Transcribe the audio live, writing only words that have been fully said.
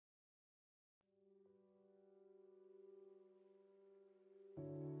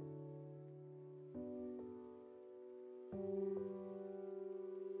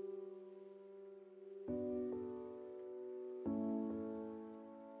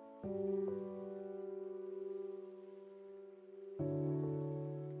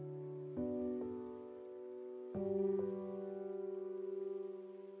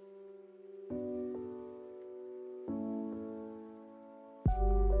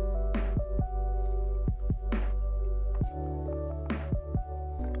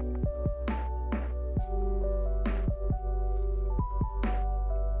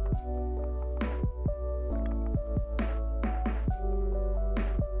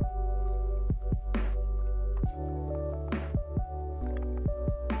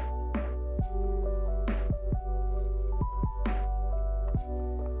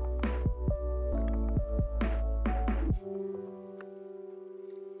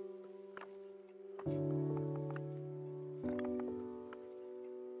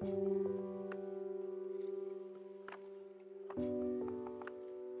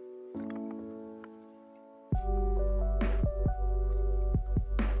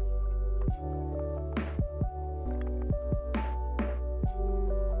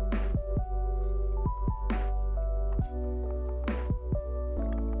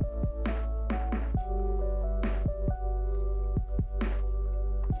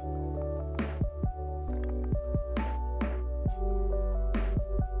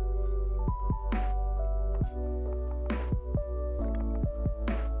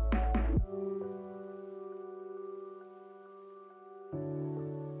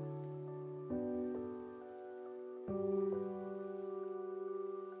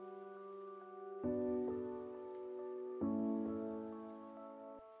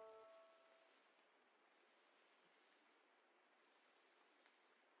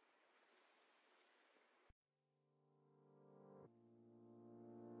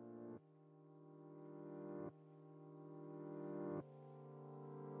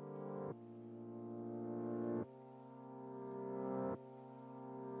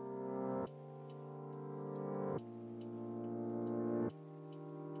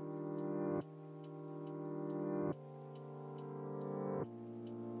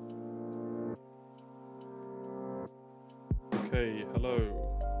Hey, hello.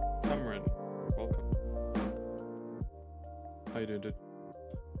 Cameron, welcome. How you doing, dude?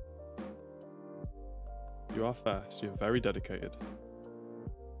 You are fast. You're very dedicated.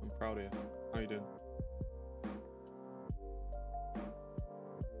 I'm proud of you. How you doing?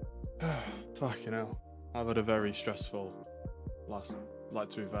 Fucking hell. I've had a very stressful last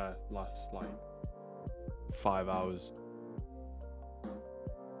 5 hours.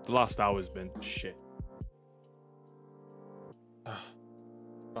 The last hour's been shit.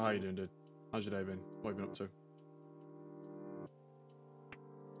 How you doing, dude? How's your day been? What have you been up to?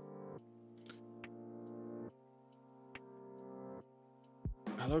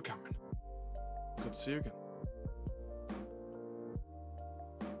 Hello, Cameron. Good to see you again.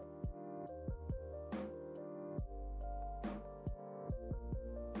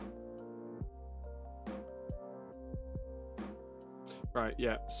 Right,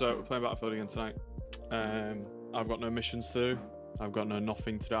 yeah. So we're playing Battlefield again tonight. I've got no missions to do. I've got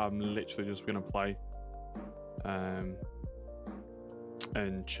nothing to do. I'm literally just gonna play, and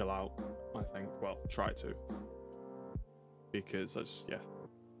chill out. I think. Well, try to, because I just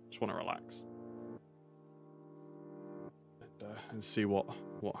want to relax and see what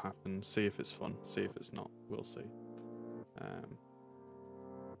happens. See if it's fun. See if it's not. We'll see.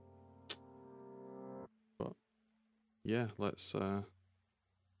 But yeah, let's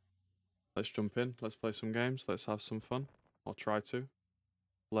jump in. Let's play some games. Let's have some fun. I'll try to.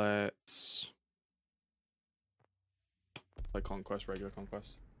 Let's play Conquest, regular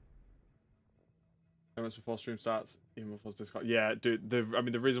Conquest. Moments before stream starts, even before Discord. Yeah, dude. The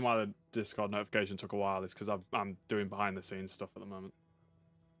reason why the Discord notification took a while is because I'm doing behind the scenes stuff at the moment.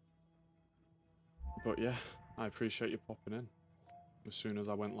 But yeah, I appreciate you popping in as soon as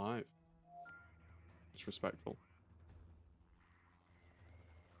I went live. It's respectful.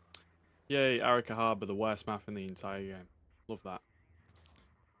 Yay, Arica Harbour, the worst map in the entire game. Love that.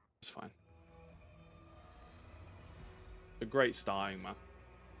 It's fine. A great starting map.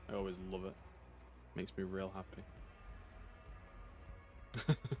 I always love it. Makes me real happy.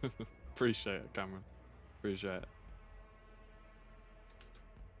 Appreciate it, Cameron. Appreciate it.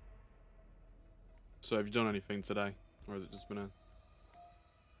 So have you done anything today? Or has it just been a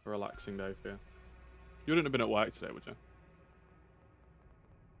relaxing day for you? You wouldn't have been at work today, would you?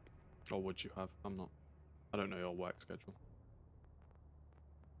 Or would you have? I don't know your work schedule.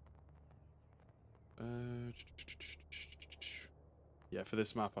 Yeah, for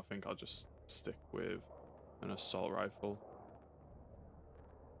this map, I think I'll just stick with an assault rifle.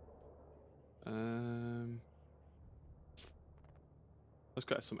 Let's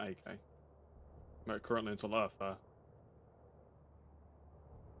get some AK. We're currently until Earth there.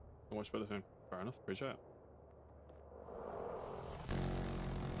 And watch about the thing. Fair enough, appreciate it.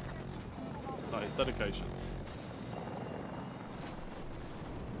 That is dedication.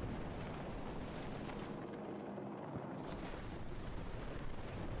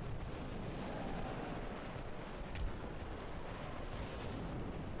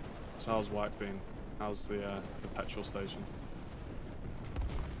 So how's White been? How's the petrol station?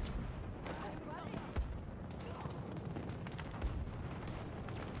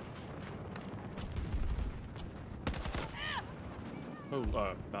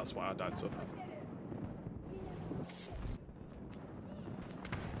 Oh, that's why I died so fast.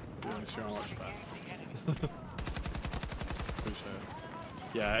 You want to see how much that? Appreciate it.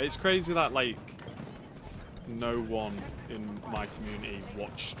 Yeah, it's crazy that like no one in my community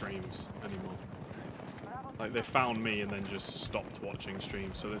watch streams anymore. Like they found me and then just stopped watching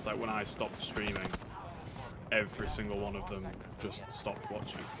streams. So it's like when I stopped streaming, every single one of them just stopped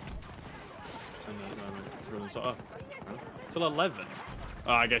watching. And then everyone's like, oh, till 11.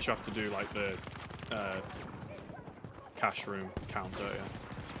 Oh, I guess you have to do like the cash room counter. Yeah.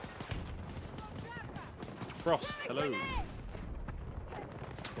 Frost, hello.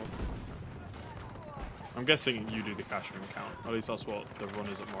 I'm guessing you do the cash room count. At least that's what the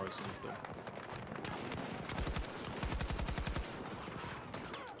runners at Morrison's do.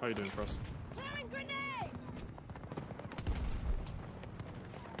 How you doing, Frost?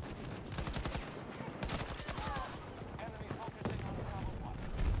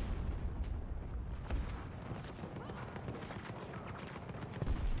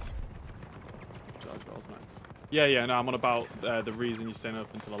 Yeah, no, I'm on about the reason you're staying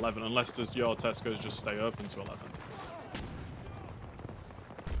open until 11, unless does your Tesco's just stay open to 11.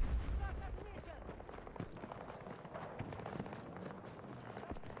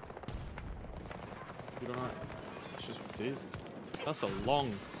 You don't know? It's just what it is. That's a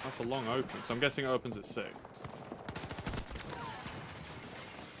long open. So I'm guessing it opens at 6.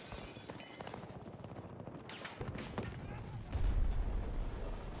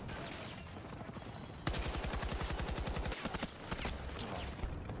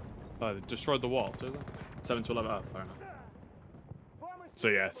 They destroyed the wall. So 7 to 11. Oh, fair enough. So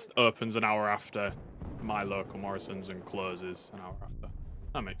yeah, it opens an hour after my local Morrison's and closes an hour after.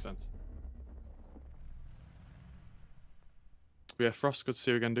 That makes sense. But yeah, Frost, good to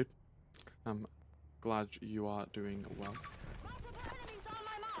see you again, dude. I'm glad you are doing well.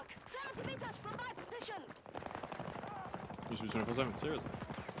 You should be 24/7, seriously?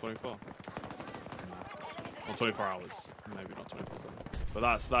 24? Well, 24 hours. Maybe not 24/7.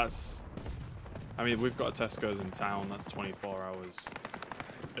 But that's... I mean, we've got a Tesco's in town, that's 24 hours.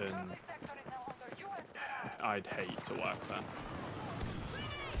 And I'd hate to work there.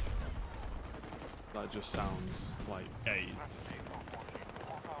 That just sounds like AIDS.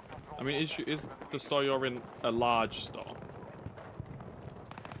 I mean, is the store you're in a large store?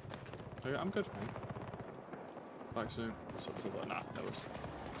 Okay, I'm good, man. Back soon. So like, nah, that was...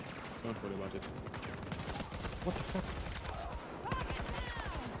 Don't worry about it. What the fuck?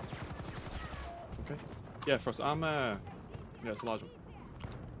 Okay. Yeah, Frost, I'm, yeah, it's a large one.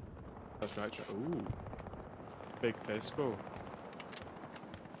 That's right. Ooh. Big Tesco.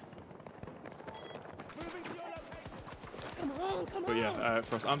 But yeah,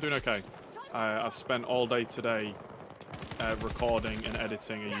 Frost, I'm doing okay. I've spent all day today recording and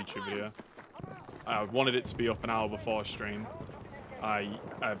editing a YouTube video. I wanted it to be up an hour before stream.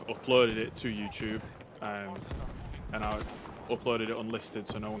 I've uploaded it to YouTube, and I uploaded it unlisted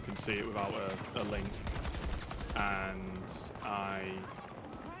so no one can see it without a link. And I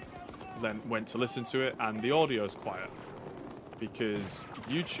then went to listen to it, and the audio's quiet because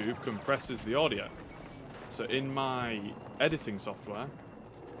YouTube compresses the audio. So in my editing software,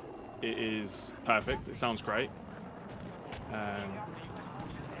 it is perfect. It sounds great.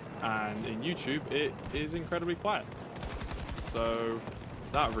 And in YouTube, it is incredibly quiet. So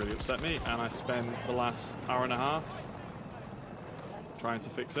that really upset me, and I spent the last hour and a half trying to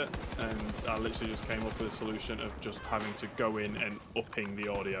fix it, and I literally just came up with a solution of just having to go in and upping the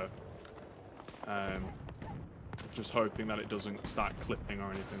audio. Just hoping that it doesn't start clipping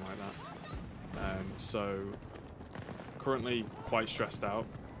or anything like that. So currently quite stressed out.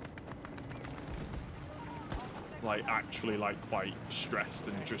 Like actually like quite stressed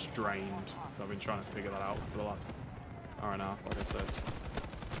and just drained. I've been trying to figure that out for the last hour and a half, like I said.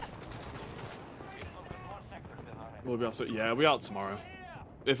 We'll be out, so yeah, we'll be out tomorrow.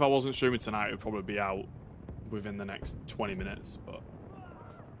 If I wasn't streaming tonight, it would probably be out within the next 20 minutes, but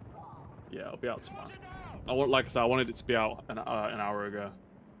yeah, I'll be out tomorrow. Like I said, I wanted it to be out an hour ago,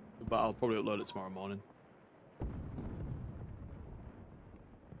 but I'll probably upload it tomorrow morning.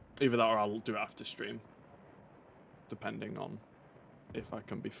 Either that or I'll do it after stream, depending on if I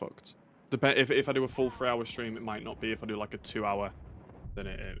can be fucked. If I do a full 3-hour stream, it might not be. If I do like a 2-hour, then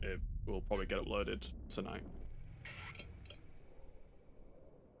it will probably get uploaded tonight.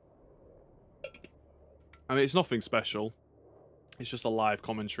 I mean, it's nothing special. It's just a live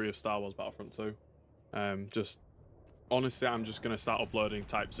commentary of Star Wars Battlefront 2. Honestly, I'm just going to start uploading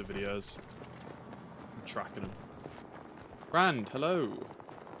types of videos. And tracking them. Rand, hello.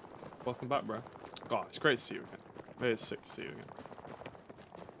 Welcome back, bro. God, it's great to see you again. It's sick to see you again.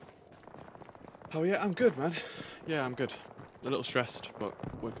 Oh yeah, I'm good, man. Yeah, I'm good. A little stressed, but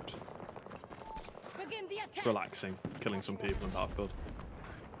we're good. Just relaxing, killing some people in Battlefield.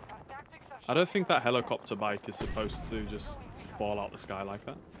 I don't think that helicopter bike is supposed to just fall out the sky like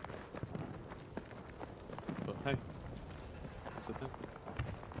that. But hey, that's the thing.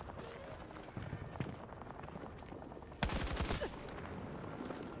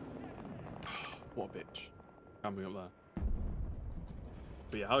 What a bitch. Camping up there.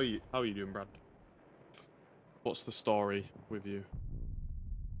 But yeah, how are you doing, Brad? What's the story with you?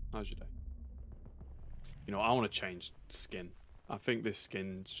 How's your day? You know, I want to change skin. I think this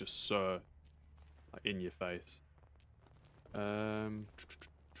skin's just so like in your face. So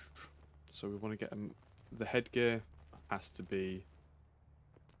we want to get the headgear has to be,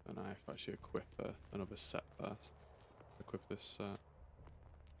 and I have to actually equip another set first. Equip this set.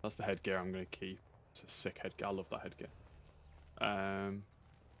 That's the headgear I'm going to keep. It's a sick headgear. I love that headgear.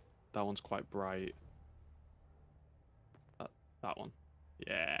 That one's quite bright. That one.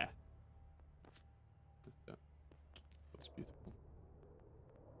 Yeah. Looks beautiful.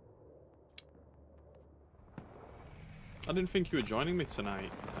 I didn't think you were joining me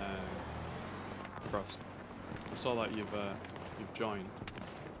tonight, Frost. I saw that you've joined.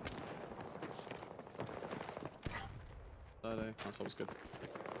 That's always good.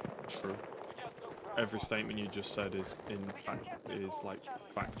 True. Every statement you just said is like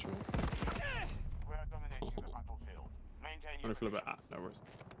factual. How do you feel about that? No worries.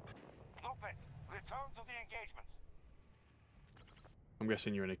 I'm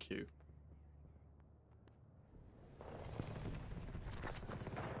guessing you're in a queue.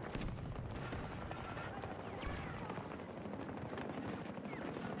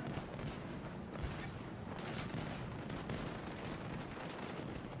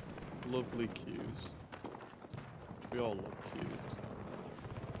 Lovely cues. We all love cues.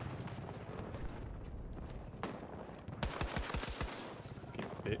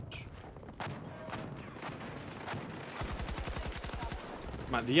 Fucking bitch.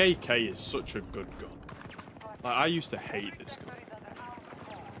 Man, the AK is such a good gun. Like, I used to hate this gun.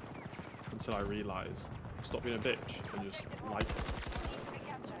 Until I realised, stop being a bitch and just like it.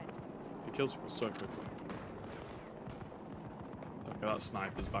 It kills people so quickly. Okay, that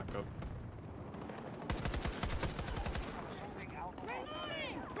sniper's back up.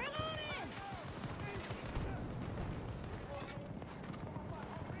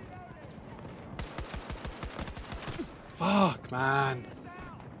 Fuck, man.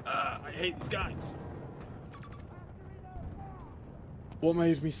 I hate these guys. What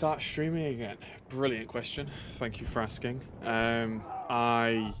made me start streaming again? Brilliant question. Thank you for asking.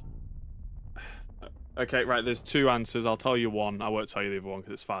 Okay, right, there's two answers. I'll tell you one. I won't tell you the other one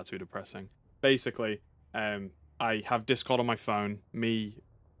because it's far too depressing. Basically, I have Discord on my phone. Me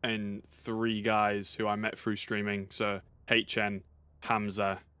and 3 guys who I met through streaming. So, HN,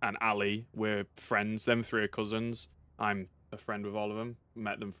 Hamza, and Ali. We're friends. Them 3 are cousins. I'm a friend with all of them.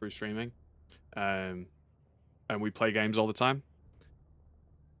 Met them through streaming. And we play games all the time.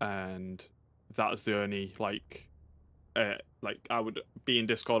 And that was the only, like I would be in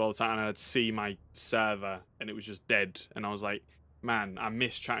Discord all the time and I'd see my server and it was just dead. And I was like, man, I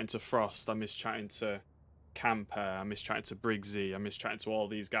miss chatting to Frost. I miss chatting to Camper. I miss chatting to Briggsy. I miss chatting to all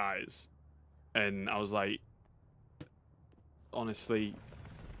these guys. And I was like, honestly,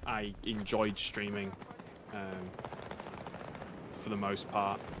 I enjoyed streaming for the most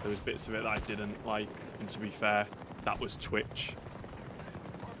part. There was bits of it that I didn't like. And to be fair, that was Twitch.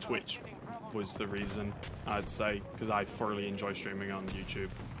 Twitch was the reason, I'd say, because I thoroughly enjoy streaming on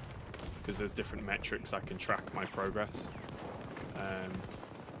YouTube because there's different metrics I can track my progress.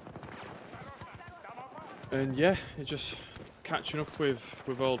 And yeah, it just catching up with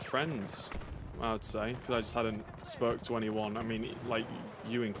old friends, I would say, because I just hadn't spoke to anyone. I mean, like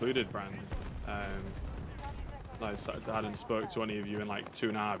you included, Brandon. Like I hadn't spoke to any of you in like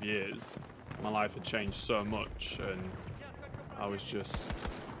 2.5 years. My life had changed so much, and I was just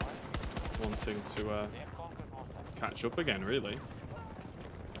wanting to catch up again, really,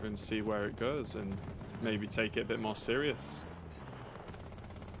 and see where it goes, and maybe take it a bit more serious,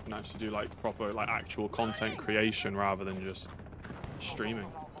 and actually do like proper, like actual content creation rather than just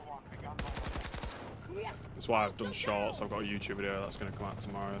streaming. That's why I've done shorts. I've got a YouTube video that's going to come out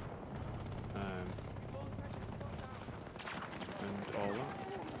tomorrow, and all that.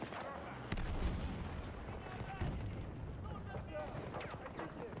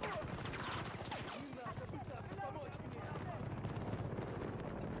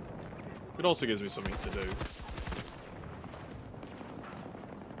 It also gives me something to do.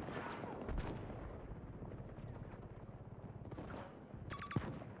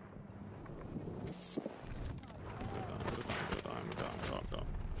 Fuck.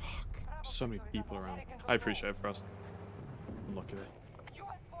 So many people around. I appreciate it, Frost. I'm lucky there.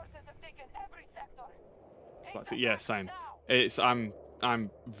 That's it. Yeah, same. It's I'm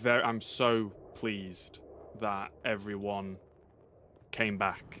so pleased that everyone came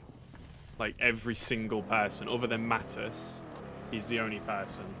back. Like, every single person, other than Mattis, he's the only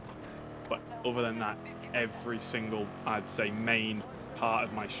person. But other than that, every single, I'd say, main part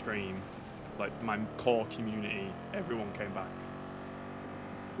of my stream, like my core community, everyone came back.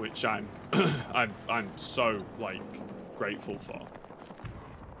 Which I'm I'm so, like, grateful for.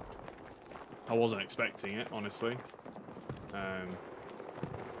 I wasn't expecting it, honestly.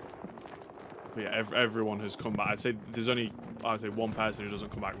 But yeah, everyone has come back. I'd say there's only, one person who doesn't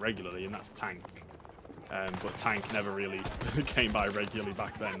come back regularly, and that's Tank. But Tank never really came by regularly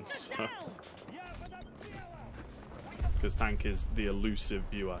back then, so. Because Tank is the elusive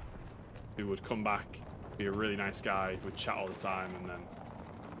viewer who would come back, be a really nice guy, would chat all the time, and then,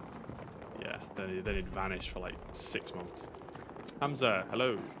 yeah, then he'd vanish for like 6 months. Hamza,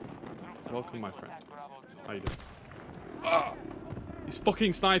 hello. Welcome, my friend. How you doing? Ah! These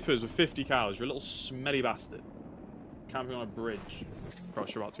fucking snipers with 50 cals. You're a little smelly bastard. Camping on a bridge.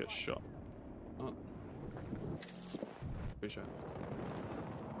 Gosh, you're about to get shot. Oh. Appreciate it.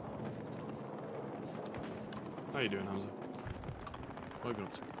 How you doing, Hamza? What have you been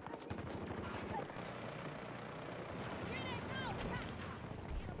up to?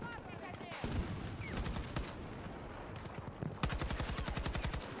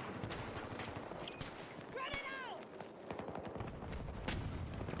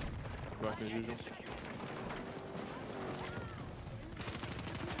 Back as usual.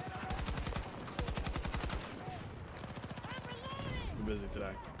 I'm busy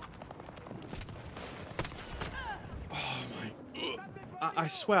today. I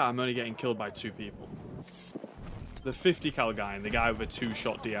swear I'm only getting killed by 2 people. The 50 cal guy and the guy with a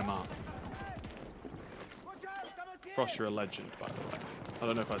 2-shot DMR. Frost, you're a legend, by the way. I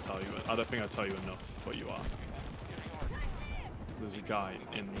don't know if I tell you. I don't think I tell you enough, but you are. There's a guy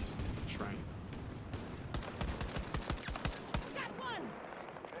in this train.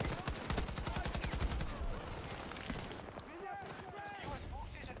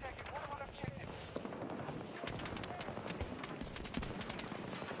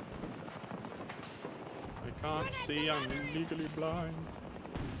 I can't see, I'm legally blind.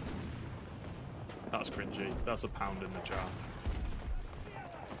 That's cringy. That's a pound in the jar.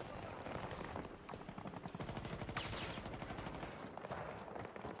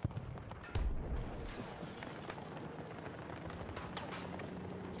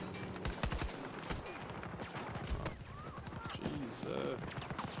 Jesus.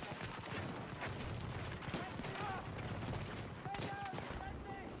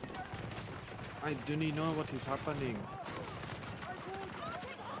 I do not know what is happening.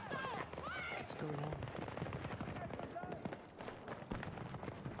 What's going on?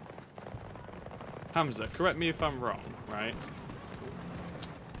 Hamza, correct me if I'm wrong, right?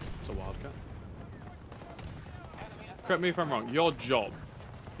 It's a wildcat. Correct me if I'm wrong. Your job,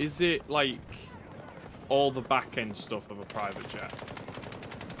 is it like all the back end stuff of a private jet?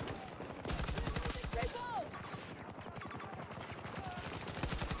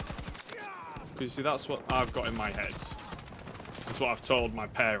 You see, that's what I've got in my head. That's what I've told my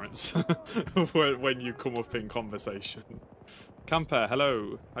parents when you come up in conversation. Camper,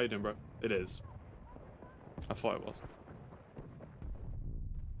 hello. How you doing, bro? It is. I thought it was.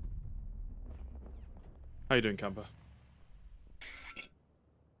 How you doing, Camper?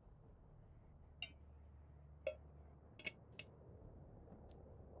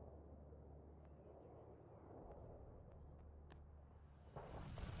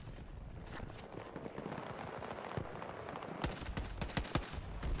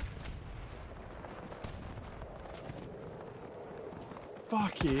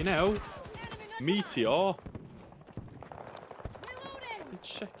 Fucking hell. Meteor.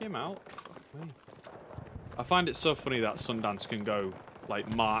 Check him out. I find it so funny that Sundance can go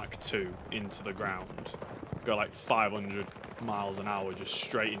like Mark II into the ground. Go like 500 miles an hour just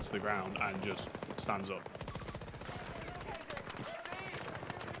straight into the ground and just stands up.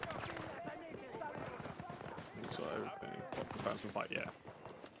 So everything. Like, yeah.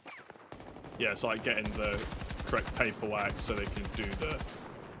 Yeah, it's like getting the correct paperwork so they can do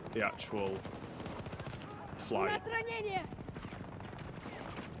the actual flight.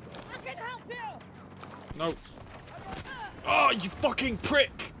 No. Oh, you fucking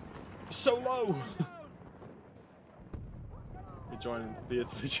prick! So low. You joining the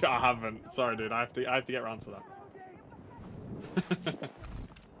Italy chat? I haven't. Sorry, dude. I have to get around to that.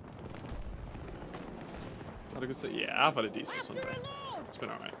 Had a good set. Yeah, I've had a decent Sunday. It's been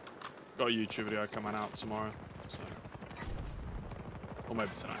alright. Got a YouTube video coming out tomorrow, so or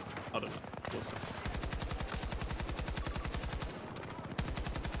maybe tonight. I don't know. We'll see.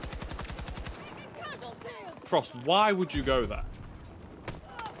 Frost, why would you go there?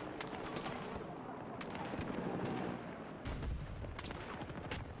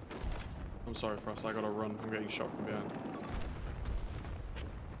 I'm sorry, Frost. I gotta run. I'm getting shot from behind.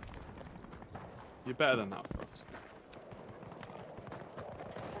 You're better than that, Frost.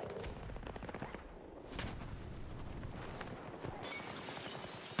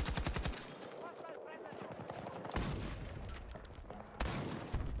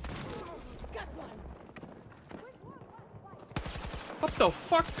 What the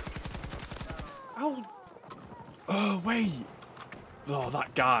fuck? Ow. Oh, wait. Oh,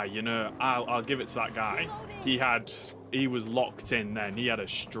 that guy, you know, I'll give it to that guy. He was locked in then. He had a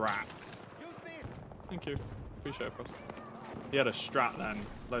strap. Thank you. Appreciate it, Frost. He had a strap then.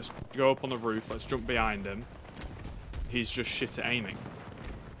 Let's go up on the roof. Let's jump behind him. He's just shit at aiming.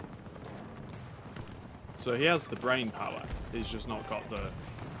 So he has the brain power. He's just not got the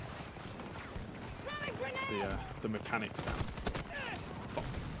mechanics down. Fuck.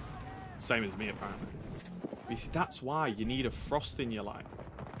 Same as me, apparently. But you see, that's why you need a Frost in your life.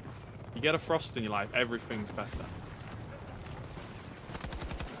 You get a Frost in your life, everything's better.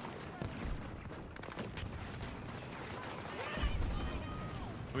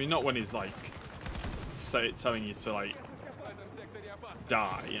 I mean, not when he's like telling you to like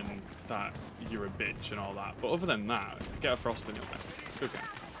die and that you're a bitch and all that. But other than that, get a Frost in your life. Good game.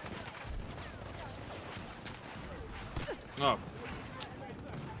 Oh.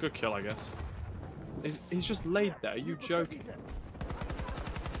 Good kill, I guess. He's just laid there. Are you joking?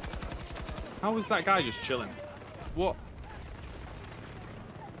 How is that guy just chilling? What?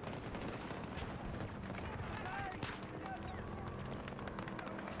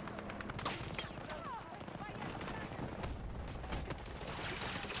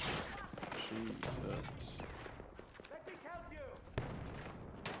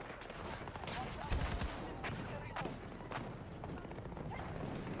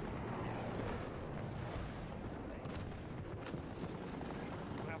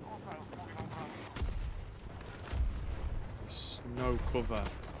 no cover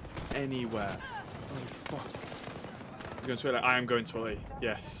anywhere. Holy fuck. Going to Italy? I am going to Italy.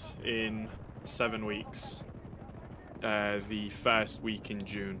 Yes, in 7 weeks. The first week in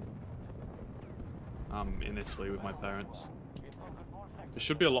June. I'm in Italy with my parents. It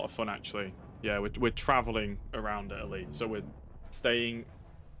should be a lot of fun, actually. Yeah, we're traveling around Italy. So we're staying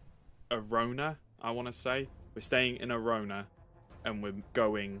Arona, I want to say. We're staying in Arona, and we're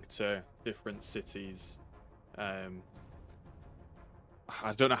going to different cities. I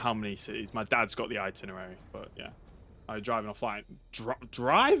don't know how many cities. My dad's got the itinerary, but yeah. Driving or flying?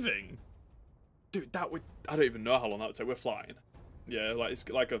 Driving? Dude, that would... I don't even know how long that would take. We're flying. Yeah, like it's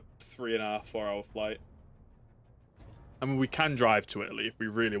like a 3.5, 4-hour flight. I mean, we can drive to Italy if we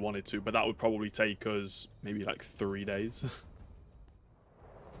really wanted to, but that would probably take us maybe like 3 days.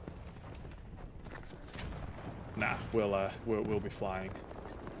 Nah, we'll be flying.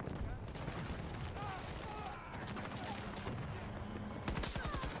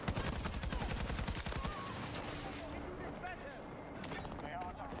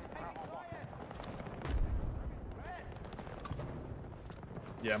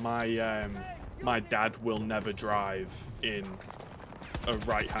 Yeah, my dad will never drive in a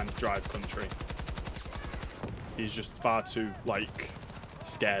right-hand drive country. He's just far too, like,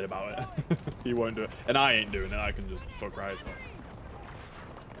 scared about it. He won't do it. And I ain't doing it. I can just fuck right.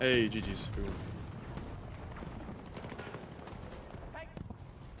 Hey, GG's.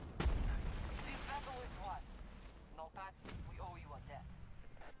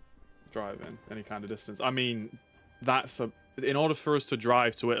 Driving any kind of distance. I mean, that's a... In order for us to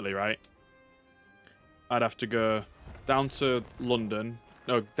drive to Italy, right? I'd have to go down to London.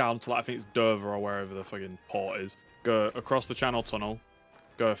 No, down to, like, I think it's Dover or wherever the fucking port is. Go across the Channel Tunnel.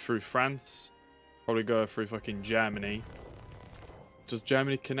 Go through France. Probably go through fucking Germany. Does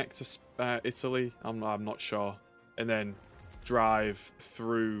Germany connect to Italy? I'm not sure. And then drive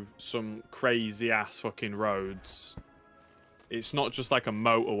through some crazy-ass fucking roads. It's not just like a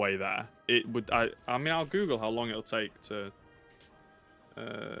motorway there. It would... I mean, I'll Google how long it'll take to...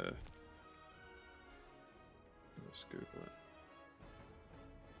 let's Google it.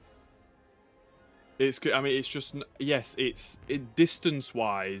 It's... I mean, it's just... Yes, it's...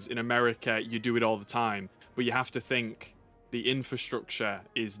 distance-wise, in America, you do it all the time. But you have to think the infrastructure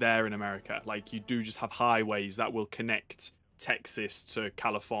is there in America. Like, you do just have highways that will connect Texas to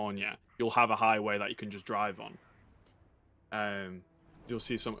California. You'll have a highway that you can just drive on. You'll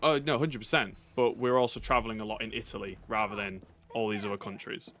see some... Oh, no, 100%. But we're also traveling a lot in Italy rather than all these other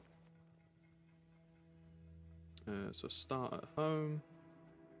countries. So start at home.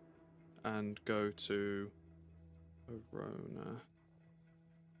 And go to Arona.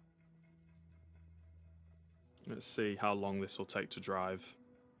 Let's see how long this will take to drive.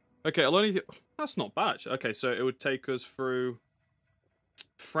 Okay, I'll only... That's not bad, actually. Okay, so it would take us through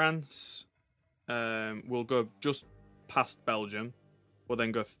France. We'll go just past Belgium. We'll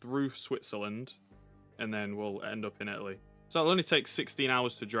then go through Switzerland. And then we'll end up in Italy. So it'll only take 16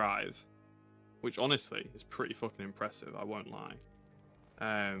 hours to drive. Which, honestly, is pretty fucking impressive. I won't lie.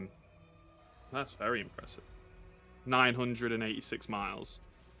 That's very impressive. 986 miles.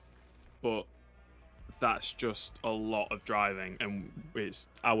 But that's just a lot of driving. And it's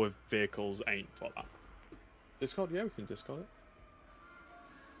our vehicles ain't for that. Discord? Yeah, we can Discord it.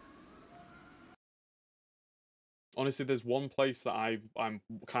 Honestly, there's one place that I'm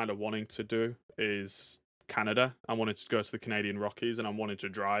kind of wanting to do is Canada. I wanted to go to the Canadian Rockies and I wanted to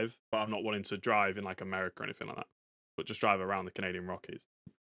drive, but I'm not wanting to drive in like America or anything like that. But just drive around the Canadian Rockies.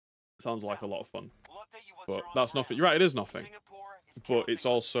 Sounds like a lot of fun. But that's nothing. You're right, it is nothing. But it's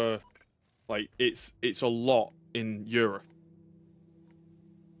also like it's a lot in Europe.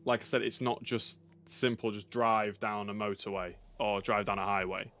 Like I said, it's not just simple just drive down a motorway or drive down a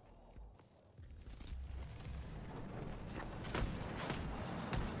highway.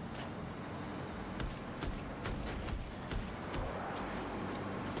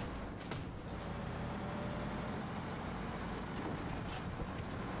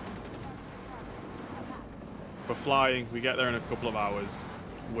 We're flying, we get there in a couple of hours,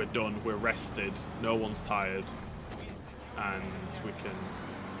 we're done, we're rested, no one's tired, and we can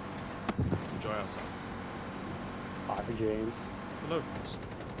enjoy ourselves. Hi, James. Hello.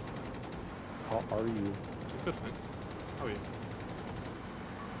 How are you? Good, thanks. How are you?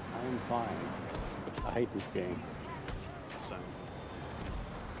 I am fine. I hate this game. Same.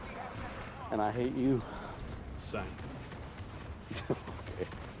 And I hate you. Same. Okay.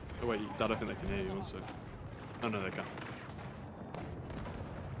 Oh wait, Dad, I think they can hear you also. Oh no, they can't.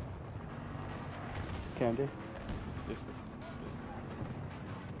 Can they? Yes, they can.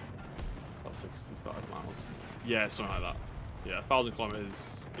 About 65 miles. Yeah, something like that. Yeah, 1,000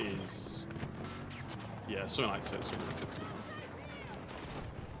 kilometers is, yeah, something like 650.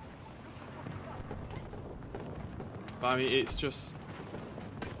 But I mean, it's just,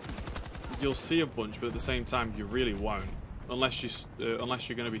 you'll see a bunch, but at the same time, you really won't, unless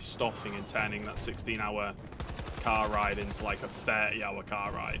you're going to be stopping and turning that 16-hour car ride into like a 30-hour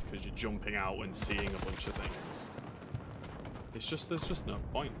car ride because you're jumping out and seeing a bunch of things. It's just, there's just no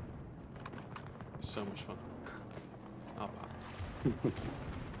point. It's so much fun. How bad?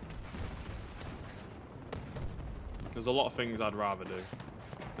 There's a lot of things I'd rather do,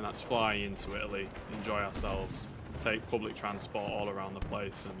 and that's fly into Italy, enjoy ourselves, take public transport all around the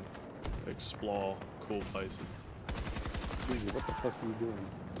place, and explore cool places. Dude, what the fuck are you doing?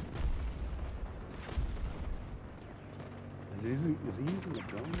 Is he using a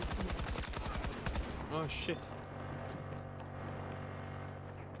drone? Oh shit.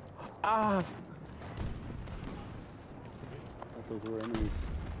 Ah! I thought those were enemies.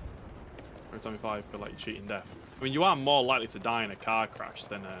 Every time if I feel like cheating death. I mean, you are more likely to die in a car crash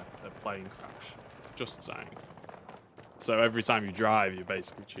than a plane crash. Just saying. So every time you drive, you're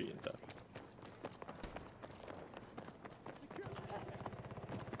basically cheating death.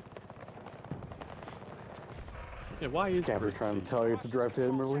 Oh, Yeah, why is Scabber trying to tell you to drive to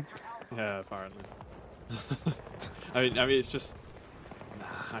Immerly? Yeah, apparently. I mean, it's just... Nah,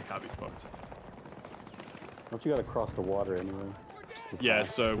 I can't be fucked. Don't you gotta cross the water anyway? Yeah,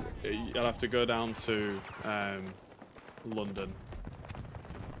 so you'll have to go down to London,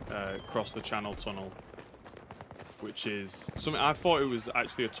 cross the Channel Tunnel, which is something I thought it was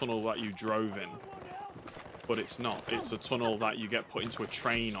actually a tunnel that you drove in, but it's not. It's a tunnel that you get put into a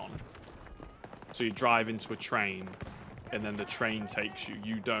train on. So you drive into a train, and then the train takes you.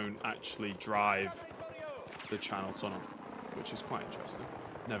 You don't actually drive the Channel Tunnel, which is quite interesting.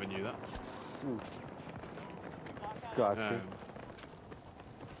 Never knew that. Gotcha.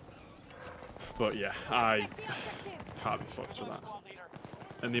 But yeah, I can't be fucked with that.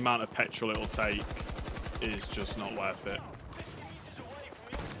 And the amount of petrol it'll take is just not worth it.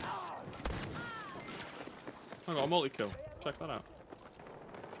 I got a multi-kill. Check that out.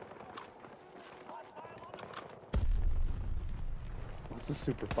 What's a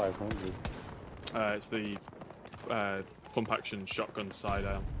Super 500? It's the pump action shotgun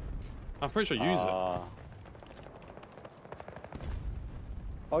sidearm. I'm pretty sure I use it.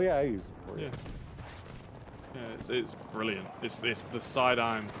 Oh yeah, I use it for you. Yeah, it's brilliant. It's the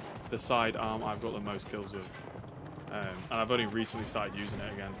sidearm I've got the most kills with, and I've only recently started using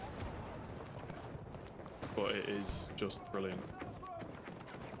it again. But it is just brilliant.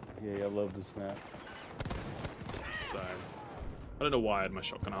 Yeah, I love this map. So I don't know why I had my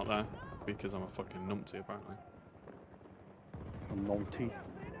shotgun out there, because I'm a fucking numpty apparently. A numpty.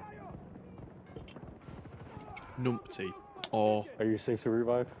 Numpty. Or Are you safe to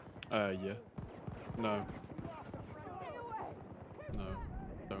revive? yeah. No. No.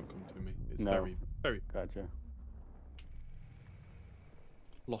 Don't come to me. It's No. very Gotcha.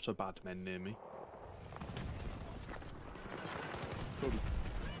 lot of bad men near me.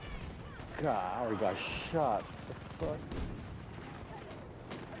 God, I already got shot. What the fuck?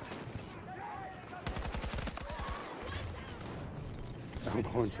 I'm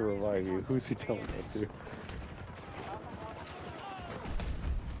going to revive you. Who's he telling that to?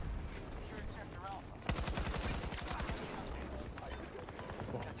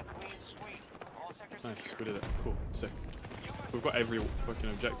 Nice, we did it. Cool, sick. We've got every fucking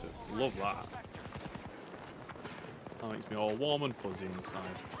objective. Love that. That makes me all warm and fuzzy inside.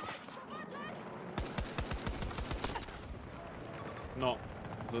 Not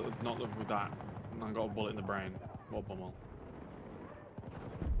with that. I got a bullet in the brain. What bummer.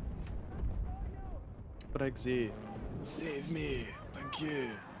 Brexit, save me! Thank you!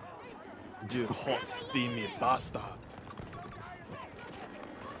 You hot, steamy bastard!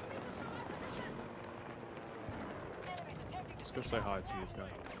 Let's go say hi to this guy.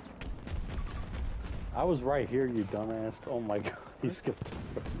 I was right here, you dumbass. Oh my god, he skipped.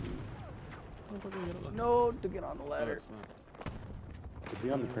 No, to get on the ladder. Is he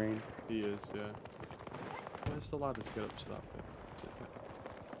on the crane? He is, yeah. Where's the ladder to get up to that bit?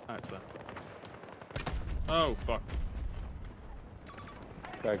 Ah, it's there. Oh, fuck.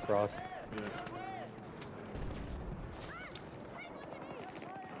 Guy cross. Yeah.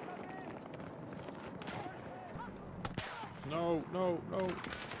 No, no, no.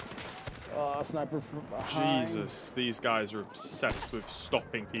 Oh, sniper from behind. Jesus, these guys are obsessed with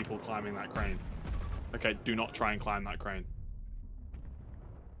stopping people climbing that crane. Okay, do not try and climb that crane.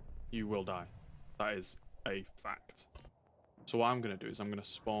 You will die. That is a fact. So what I'm going to do is I'm going to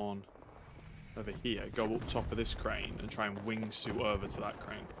spawn over here, go up top of this crane, and try and wingsuit over to that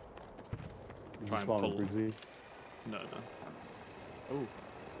crane. Try and pull. Briggsy. No. Oh.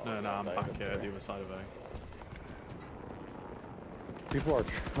 No, I'm back here at the other side of A. People are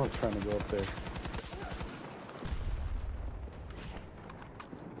trying to go up there.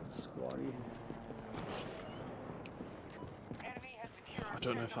 Squatty. I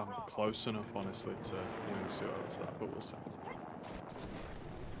don't know if I'm close enough, honestly, to wingsuit over to that, but we'll see.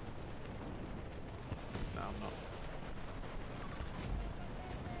 No, I'm not.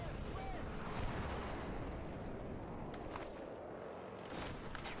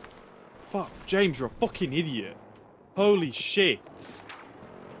 Fuck, James, you're a fucking idiot. Holy shit.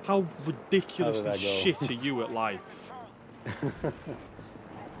 How ridiculously shit are you at life?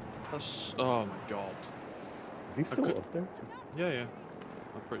 That's, oh my god. Is he still up there? Yeah.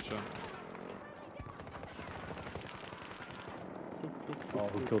 I'm pretty sure. Oh,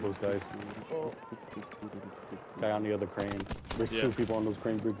 who killed those guys? Guy on the other crane. There's 2 people on those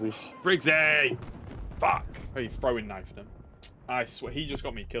cranes, Briggsy. Briggsy! Fuck! Oh, he throwing knifed them. I swear, he just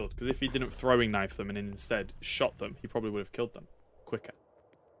got me killed. Because if he didn't throwing knife them and instead shot them, he probably would have killed them quicker.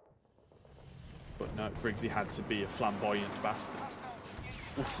 But no, Briggsy had to be a flamboyant bastard.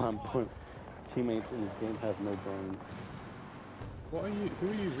 Flamboyant. Teammates in this game have no brain. What are you? Who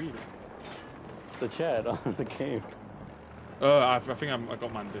are you reading? The chat on the game. I think I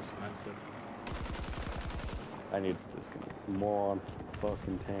got mine disconnected. I need to disconnect. Moron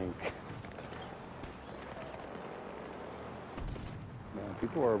fucking tank. Man,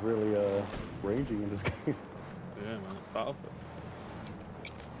 people are really raging in this game. Yeah, man, it's Battlefield.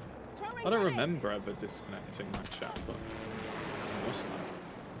 I don't remember ever disconnecting my chat, but I must have.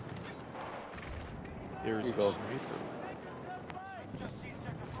 Here is a sniper.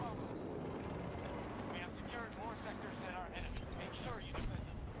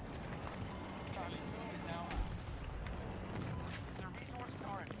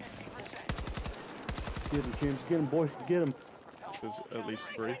 Get him, James. Get him, boy. Get him. There's at least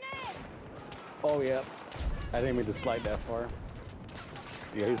 3. Oh, yeah. I didn't mean to slide that far.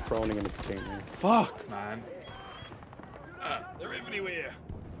 Yeah, he's proning in the container. Fuck, man. They're everywhere.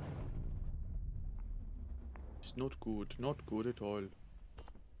 It's not good. Not good at all.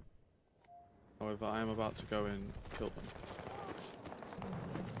 However, I am about to go and kill them.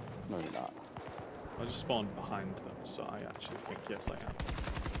 No, you're not. I just spawned behind them, so I actually think, yes, I am.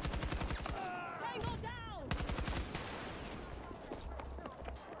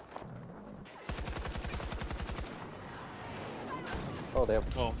 Oh, they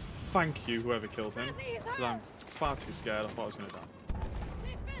have. Oh, thank you, whoever killed him. Because I'm far too scared. I thought I was going to die.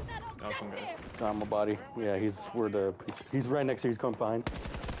 I'll come get it. Got my body. Yeah, he's right next to you. He's coming behind.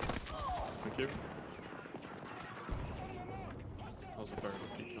 Thank you. That was a very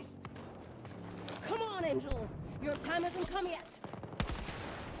lucky kill. Come on, Angel. Your time hasn't come yet.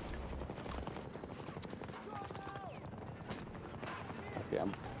 Okay,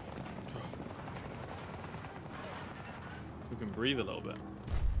 We can breathe a little bit.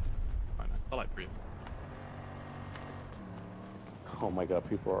 I like breathing. Oh my god,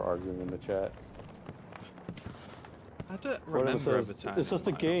 people are arguing in the chat. I don't remember ever turning. It's just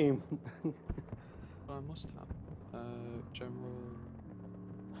a game. I must have. General.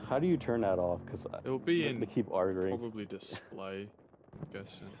 How do you turn that off? Because it will be in. They keep arguing. Probably display, I'm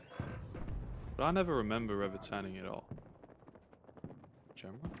guessing. But I never remember ever turning it off.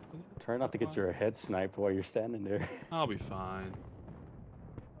 General? Try not to get your head sniped while you're standing there. I'll be fine.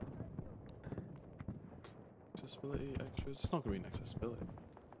 Accessibility extras. It's not gonna be an accessibility.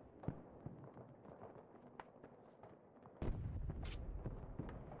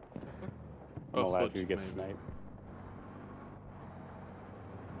 Oh, after you get sniped.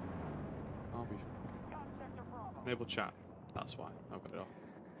 I'll be. Enable chat. That's why I got it off.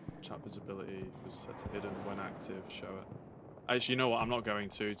 Chat visibility was set to hidden when active. Show it. Actually, you know what? I'm not going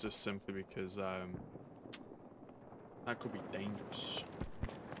to, just simply because that could be dangerous.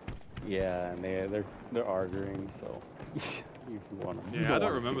 Yeah, and they're arguing, so if you want to. Yeah, I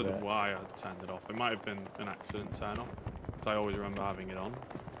don't remember why I turned it off. It might have been an accident turn off, because I always remember having it on.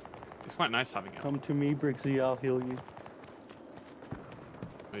 It's quite nice having it on. Come to me, Briggsy. I'll heal you.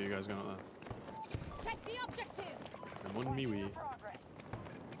 Where are you guys going up there? Check the objective. I'm on me way.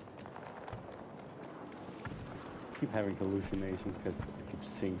 I keep having hallucinations because I keep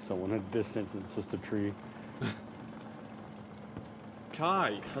seeing someone at a distance and it's just a tree.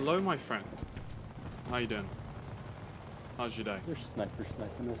 Kai, hello my friend. How you doing? How's your day? There's snipers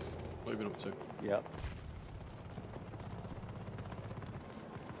sniping us. What have you been up to? Yep.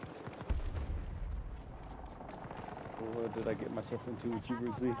 What did I get myself into with you,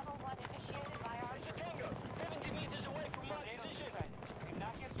 Briggsy?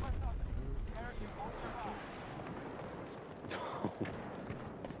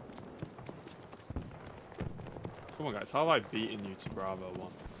 Come on, guys. How have I beaten you to Bravo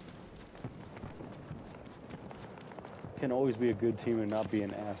 1? Can always be a good team and not be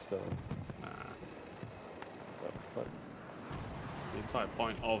an ass though. Nah. But The entire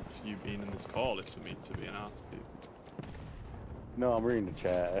point of you being in this call is for me to be an ass, dude. no, I'm reading the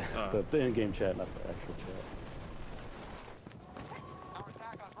chat. Oh. The in-game chat, not the actual chat. Our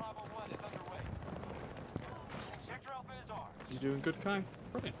attack on Bravo 1 is underway. Sector Alpha is ours. You doing good, Kai?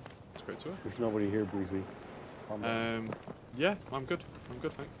 Brilliant. It's great to hear. There's nobody here, Breezy. Calm down. Yeah, I'm good. I'm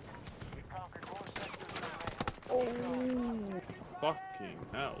good, thanks. We've conquered more sectors Oh, Fucking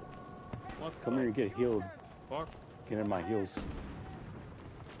hell. What come the here and get healed. fuck? Get in my heels.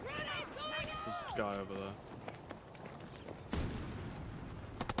 There's this guy over there.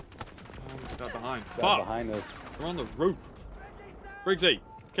 Oh, there's a guy behind. Guy Fuck! behind us. We're on the roof. Briggsy,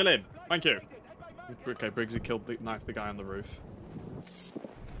 kill him. Thank you. Okay, Briggsy knifed the guy on the roof.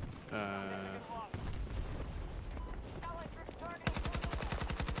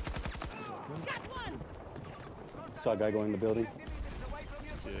 Saw a guy going in the building.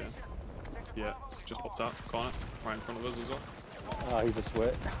 Yeah. Yeah, it's just popped out. Corner. Right in front of us as well. Ah, he's a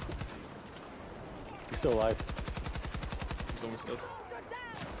sweat. He's still alive. He's almost dead.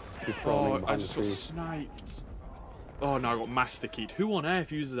 He's crawling Oh, I behind just the got tree. sniped. Oh, no, I got master keyed. Who on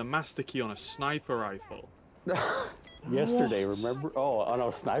earth uses a master key on a sniper rifle? Yesterday, What? remember? Oh, on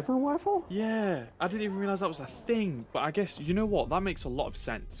a sniper rifle? Yeah, I didn't even realize that was a thing. But I guess, you know what? That makes a lot of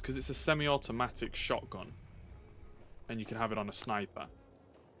sense because it's a semi-automatic shotgun. And you can have it on a sniper.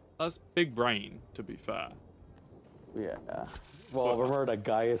 That's big brain, to be fair. Yeah. Well, remember that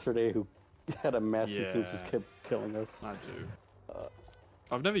guy yesterday who had a master key Yeah. just kept killing us? I do.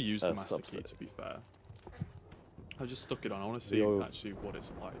 I've never used the that's master key, upsetting. to be fair. I just stuck it on. I want to see Yo. actually what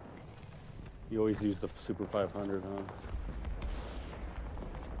it's like. You always use the Super 500, huh?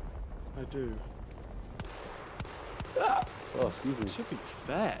 I do. Oh, excuse me. To be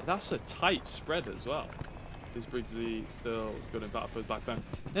fair, that's a tight spread as well. Is Briggsy still good in Battlefield back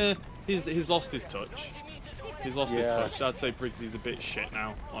then? He's lost his touch. He's lost his Yeah. touch. I'd say Briggsy's a bit shit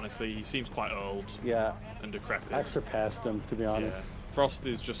now, honestly. He seems quite old Yeah, and decrepit. I surpassed him, to be honest. Yeah. Frost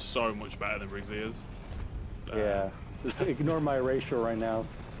is just so much better than Briggsy is. Yeah. Just ignore my ratio right now,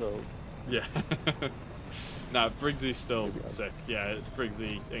 so... Yeah. No, Briggsy's still sick. Yeah,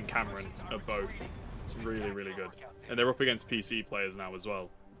 Briggsy and Cameron are both really, really good. And they're up against PC players now as well.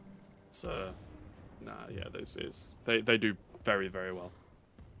 So, nah, yeah, they do very, very well.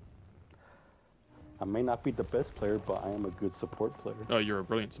 I may not be the best player, but I am a good support player. Oh, you're a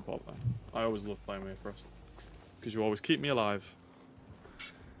brilliant support player. I always love playing with you, Frost. Because you always keep me alive.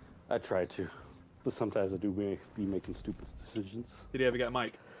 I try to, but sometimes I do be making stupid decisions. Did he ever get a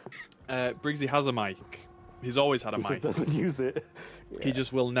mic? Briggsy has a mic. He's always had a He mic. just doesn't use it. He Yeah.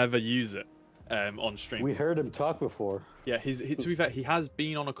 just will never use it on stream. We heard him talk before. Yeah, to be fair, he has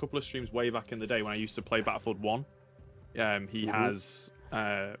been on a couple of streams way back in the day when I used to play Battlefield 1. He has,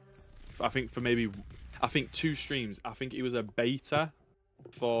 I think 2 streams. I think it was a beta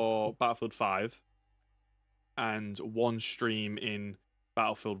for Battlefield 5 and 1 stream in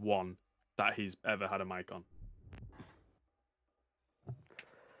Battlefield 1 that he's ever had a mic on.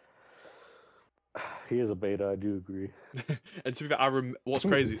 He is a beta, I do agree. And to be fair, what's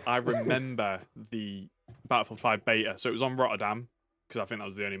crazy, I remember the Battlefield 5 beta. So it was on Rotterdam, because I think that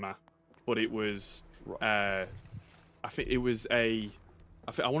was the only map. But it was, I think it was I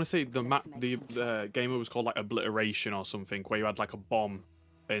want to say the map, the game was called like Obliteration or something, where you had like a bomb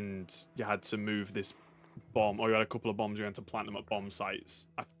and you had to move this bomb, or you had a couple of bombs, you had to plant them at bomb sites.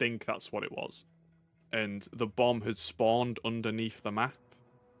 I think that's what it was. And the bomb had spawned underneath the map.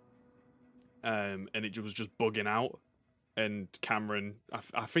 And it was just bugging out. And Cameron,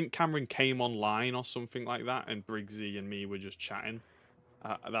 I think Cameron came online or something like that, and Briggsy and me were just chatting.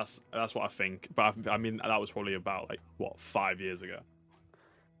 That's what I think. But I mean, that was probably about like what 5 years ago.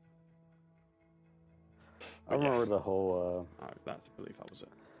 I remember the whole. I believe that was it.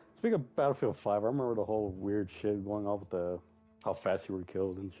 Speaking of Battlefield 5, I remember the whole weird shit going on with how fast you were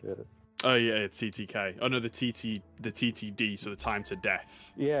killed and shit. Oh yeah, TTK. Oh no, the TTD, so the time to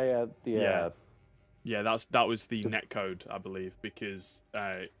death. Yeah. Yeah, that was the netcode, I believe, because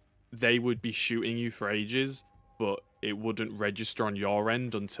they would be shooting you for ages, but it wouldn't register on your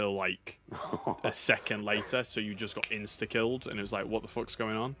end until like a second later, so you just got insta killed, and it was like, what the fuck's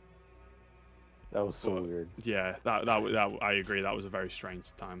going on? That was so weird. Yeah, that I agree. That was a very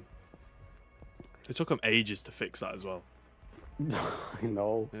strange time. It took them ages to fix that as well. I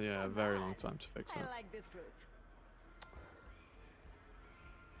know. Yeah, a very long time to fix that. I like this group.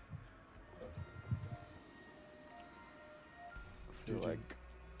 Like,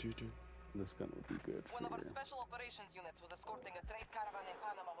 Do. This gun would be good One of our for you. special operations units was escorting a trade caravan in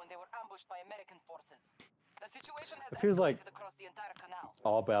Panama when they were ambushed by American forces. The situation has It feels like escalated across the entire canal.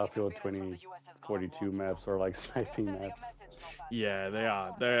 all Battlefield Interference from the US has gone 2042 long maps are like enough. sniping We're sending a maps. message, Nopat. Yeah, they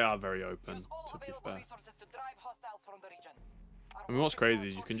are. They are very open, Use all to be available fair. resources to drive hostiles from the region. Our I mean, what's warship crazy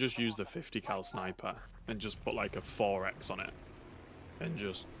is you can transport just use the is 50 cal sniper and just put like a 4x on it and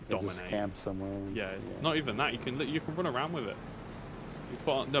just They dominate. just camp somewhere. Yeah, not even that. You can run around with it. You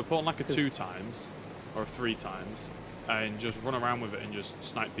put on like a 2 times or a 3 times and just run around with it and just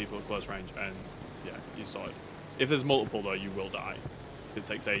snipe people at close range. And yeah, you saw it. If there's multiple though, you will die. It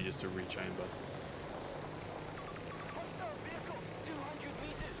takes ages to rechamber. Hostile vehicle,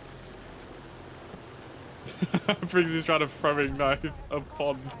 200 meters. Briggsy's trying to throwing knife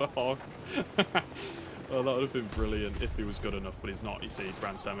upon the hog. Well, that would have been brilliant if he was good enough, but he's not. You see,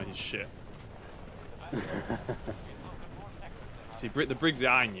 Bransema, he's shit. See, the Briggsy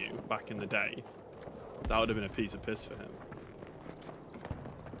I knew back in the day, that would have been a piece of piss for him.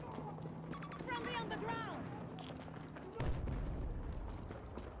 Friendly on the ground!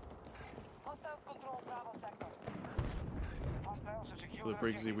 Hostiles control Bravo sector. Hostiles have secured The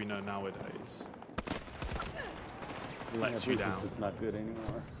Briggsy we know nowadays lets Yeah, you Bruce down. is just not good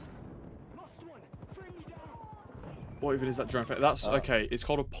anymore. Lost one. Bring me down. What even is that drone? That's okay. It's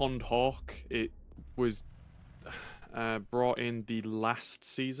called a Pond Hawk. It was brought in the last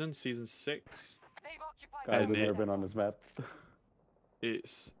season, season 6. They've occupied Guys, And I've never it- been on this map.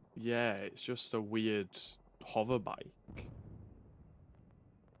 It's it's just a weird hover bike.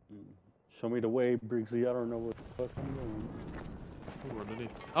 Show me the way, Briggsy. I don't know where the fuck I'm going. Ooh,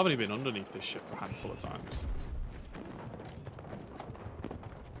 underneath. I've only been underneath this ship a handful of times.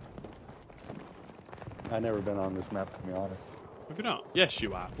 I've never been on this map, to be honest. Have you not? Yes,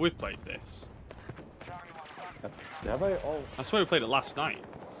 you have. We've played this. Have I? Oh, I swear we played it last night.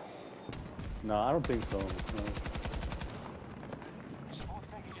 no, I don't think so. No.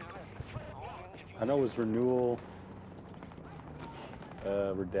 Support packages ready. All interviews. I know it was Renewal,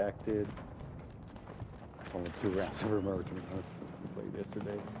 Redacted. Only 2 rounds of remember, to be honest. We played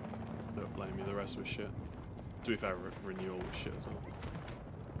yesterday. Don't blame me, the rest was shit. To be fair, Renewal was shit as well.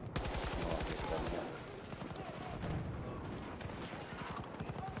 Oh, I hate that map.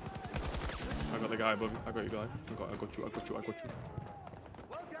 I got the guy above you. I got you, guy. I got you.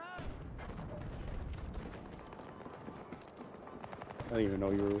 Well done. I didn't even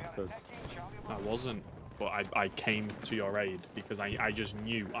know you were with us. Attacking Charlie I wasn't, but I came to your aid because I just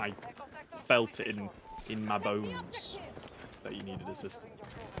knew, I felt it in my bones that you needed assistance.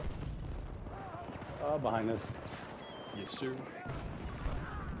 Behind us. Yes, sir.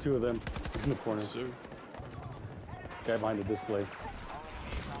 2 of them in the corner. Yes, sir. Guy behind the display.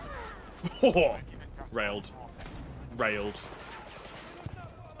 Oh, railed. Railed.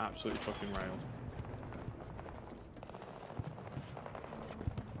 Absolutely fucking railed.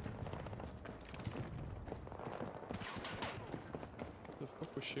 The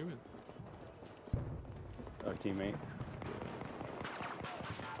fuck was shooting? Our teammate.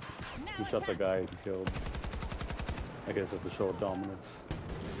 He shot the guy he killed. I guess that's a show of dominance.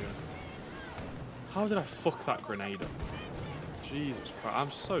 Yeah. How did I fuck that grenade up? Jesus Christ.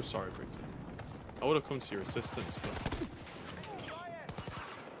 I'm so sorry, Briggsy. I would have come to your assistance, but...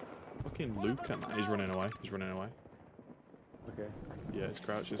 Fucking Luca, man. He's running away. He's running away. Okay. Yeah, his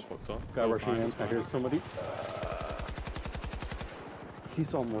crouch is fucked up. Guy Oh, rushing fine, in. it's I fine. hear somebody.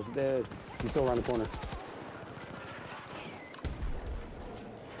 He's almost dead. He's still around the corner.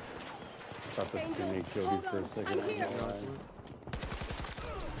 Thought the teammate killed you for a second. I don't know why.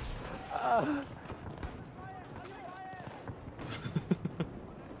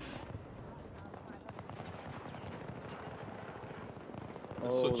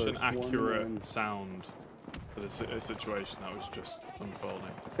 It's Oh, such an there's one accurate man. sound for the situation that was just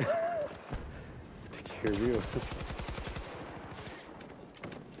unfolding. Hear you.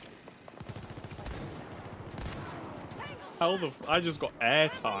 How the I just got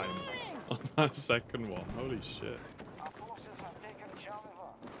airtime on that second one. Holy shit. Our forces have taken Charlie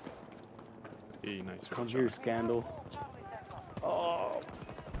One. E, nice Come one, here, Charlie. Scandal. Charlie sector. Oh.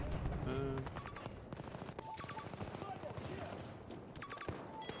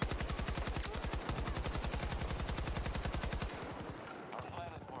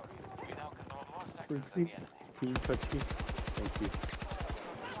 Unplanned work. We now control more sectors than Briggsy, the enemy. can you touch me? Thank you.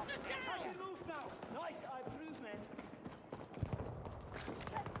 Nice, I approve, man.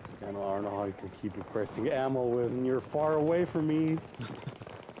 Scandal, I don't know how you can keep pressing ammo when you're far away from me.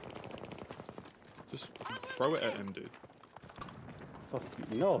 Just throw it at him, dude. Fuck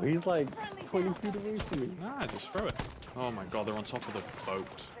you. No, he's like 20 feet away from me. Nah, just throw it. Oh my god, they're on top of the boat.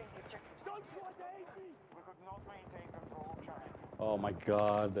 Oh my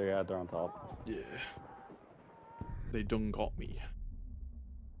god, they're on top. Yeah. They done got me.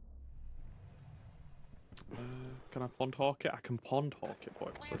 Can I pond hawk it? I can pond hawk it,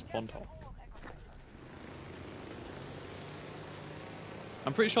 boys. Let's pond hawk.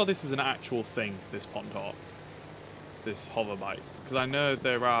 I'm pretty sure this is an actual thing, this pond hawk. This hover bike. Because I know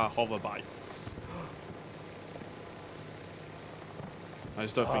there are hover bikes. I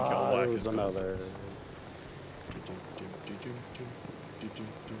just don't think it'll work as good as this.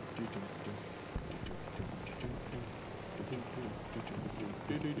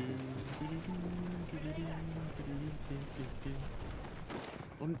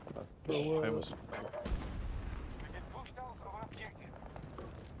 Oh, I almost... We get pushed out of our objective.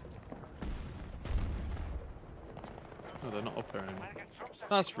 No, they're not up there anymore. American troops have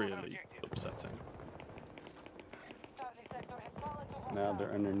That's secured our really objective. upsetting. Charlie sector has fallen to Now they're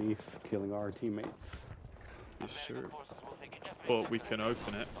hostiles. underneath, killing our teammates. Yes, sure. American forces will take it just But we can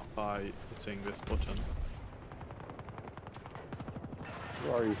open it by hitting this button.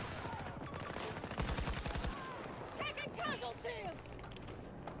 Who are you? Taking casualties!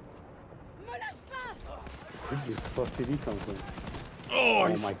 Me lâche pas! Where the fuck did he come from? Oh, Oh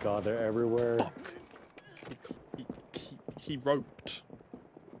he's... my god, they're everywhere. Fuck. He roped.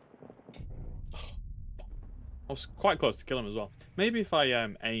 I was quite close to kill him as well. Maybe if I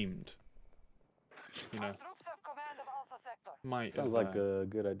aimed, you know, Troops have command of Alpha sector. might Sounds have, like a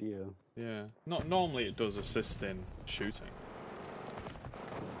good idea. yeah. Not normally it does assist in shooting.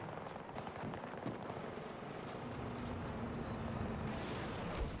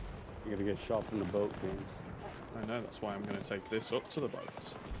 You're gonna get shot from the boat, James. I know, that's why I'm going to take this up to the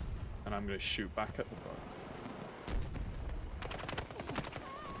boat. And I'm going to shoot back at the boat.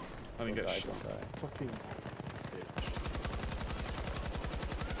 I didn't Don't get die, shot. don't die. Fucking bitch.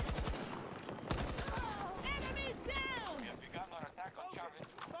 Enemies down! We have begun our attack on Charlie.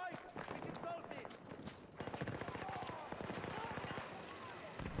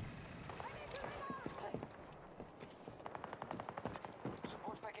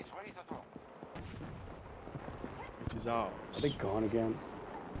 Support package ready to drop. It is ours. Are they gone again?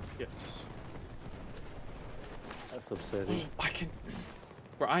 Yes. That's upsetting. I can...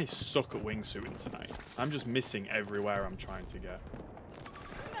 Bro, I suck at wingsuiting tonight. I'm just missing everywhere I'm trying to get.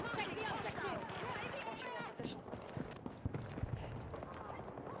 We must take the objective! Watching your position.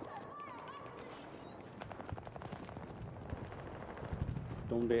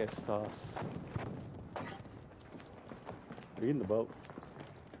 Donde estás? Are you in the boat?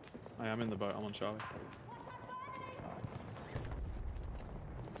 I am in the boat. I'm on Charlie.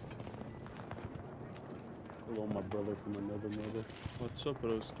 Hello, my brother from another mother. What's up,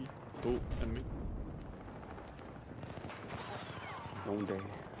 broski? Oh, enemy. Donde?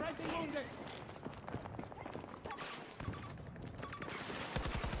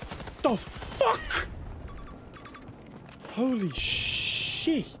 The fuck? Holy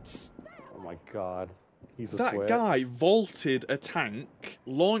shit! Oh my god. He's a That sweat. guy vaulted a tank,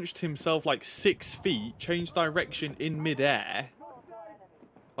 launched himself like 6 feet, changed direction in midair.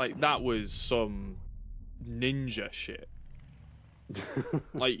 Like, that was some ninja shit.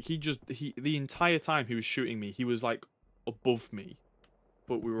 Like, the entire time he was shooting me, he was like above me.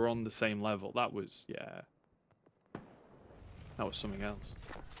 But we were on the same level. That was, yeah. That was something else.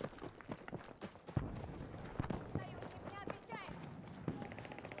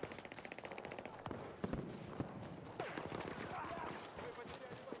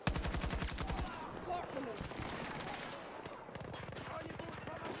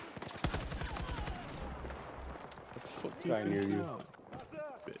 The fuck do you Guy think near you you. are?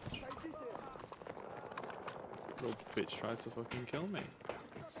 Bitch. Little bitch tried to fucking kill me.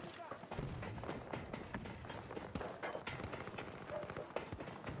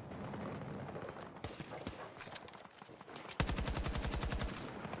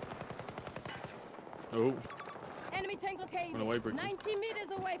 Oh, Enemy tank located! Run away, Brixie. 90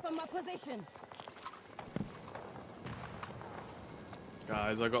 meters away from my position!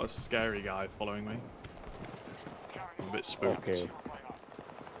 guys, I got a scary guy following me. I'm a bit spooked. Okay.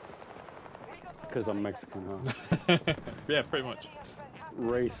 Because I'm Mexican, huh? Yeah, pretty much.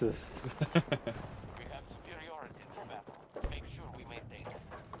 Racist. We have superiority in battle. Make sure we maintain it.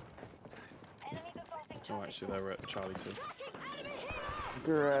 Oh, actually, they were at Charlie too.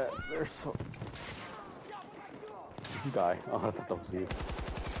 They're so... Guy. Oh, I thought that was you.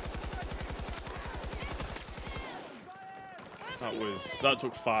 That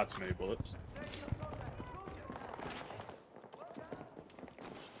took far too many bullets.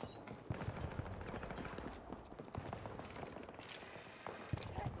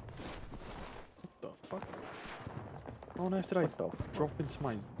 What the fuck? How on earth did I What the drop into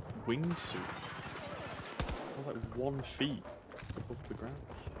my wingsuit? I was like 1 feet above the ground.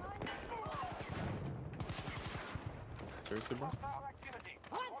 Seriously, bro?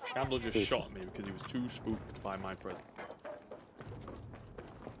 Scandal just shot me because he was too spooked by my presence.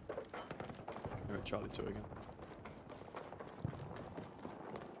 They're at Charlie 2 again.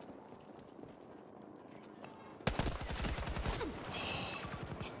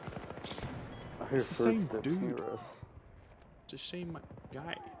 I hear It's the same footsteps dude. near us. It's the same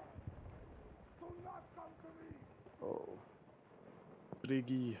guy. Oh.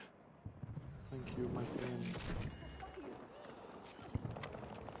 Briggy. Thank you, my friend.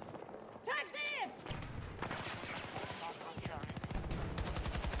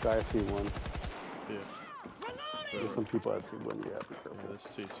 Guy, I see one. Yeah. There's some people I see one. Yeah, be careful. Yeah, let's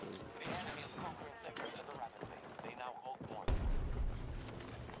see too. The enemy is conquering sectors of the rapid base. They now hold one.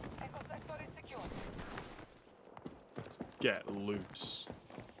 Echo sector is secure. Let's get loose.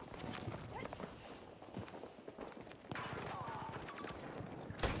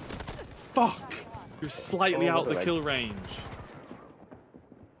 Fuck! You're slightly Oh, out the like- kill range.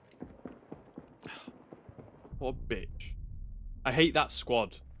 What a bitch. I hate that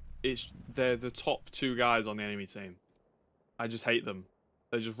squad. They're the top 2 guys on the enemy team. I just hate them.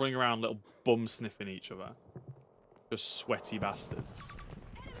 They're just running around little bum sniffing each other. Just sweaty bastards.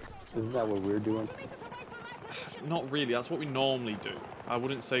 Isn't that what we're doing? Not really, that's what we normally do. I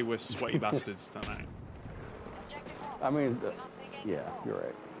wouldn't say we're sweaty bastards tonight. I mean, yeah, you're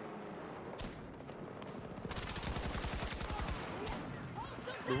right.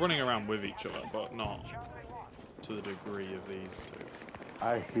 We're running around with each other, but not to the degree of these 2.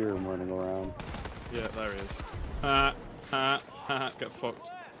 I hear him running around. Yeah, there he is. Ha, ha, ha, get fucked.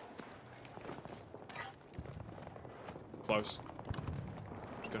 Close.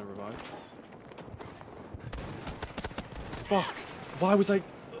 Just gonna revive. Fuck! Why was I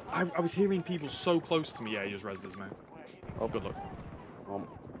was hearing people so close to me. Yeah, he just rezzed his man. Oh, good luck.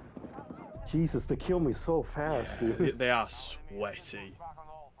 Jesus, they kill me so fast, dude. They are sweaty.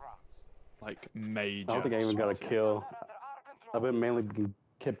 Like, major. I don't think I even got a sweaty. kill. I've been mainly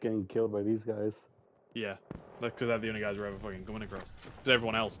kept getting killed by these guys. Yeah. Because they're the only guys who are ever fucking coming across. Because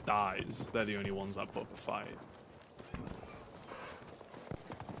everyone else dies. They're the only ones that put up a fight.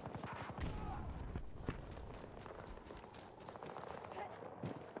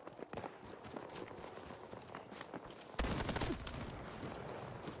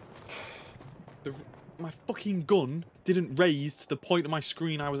 My fucking gun didn't raise to the point of my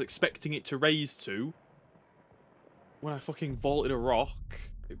screen I was expecting it to raise to. When I fucking vaulted a rock,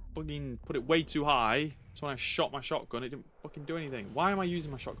 it fucking put it way too high. So when I shot my shotgun, it didn't fucking do anything. Why am I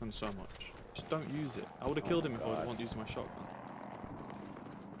using my shotgun so much? Just don't use it. I would have killed him if I wasn't using my shotgun.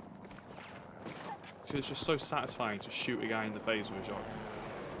 It's just so satisfying to shoot a guy in the face with a shotgun.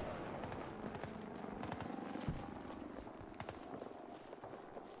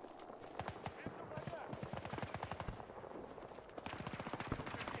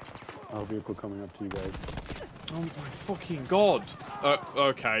 Our vehicle coming up to you guys. Oh my fucking god.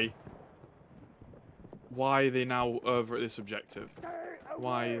 Okay. Why are they now over at this objective?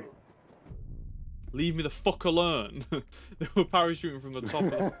 Why? Leave me the fuck alone. They were parachuting from the top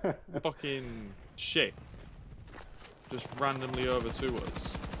of the fucking ship. Just randomly over to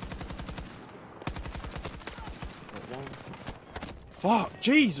us. Fuck,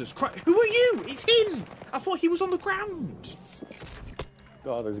 Jesus Christ. Who are you? It's him. I thought he was on the ground.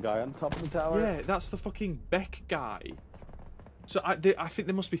 Oh, there's a guy on top of the tower. Yeah, that's the fucking Beck guy. So I think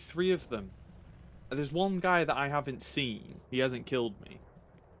there must be 3 of them. There's one guy that I haven't seen. He hasn't killed me.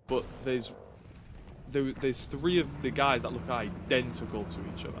 But there's 3 of the guys that look identical to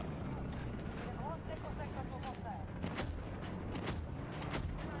each other.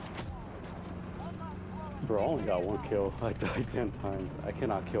 Bro, I only got 1 kill. I died 10 times. I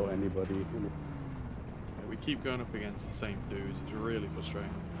cannot kill anybody. Yeah, we keep going up against the same dudes. It's really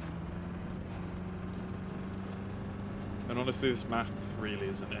frustrating. And honestly, this map really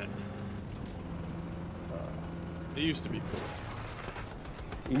isn't it. It used to be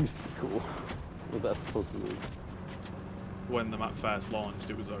cool. It used to be cool. What was that supposed to mean? When the map first launched,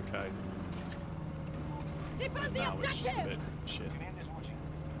 it was okay. Defend the Now it's just a objective! bit shit. Commanders watching.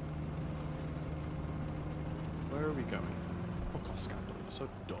 Where are we going? Fuck off, Scandal. You're so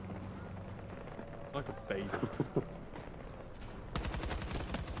dumb. Like a baby.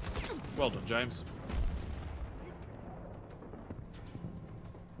 Well done, James.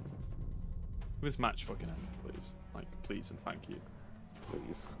 This match fucking end, please. Like, please and thank you.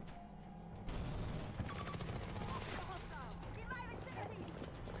 Please.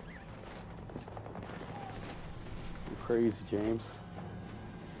 crazy, James.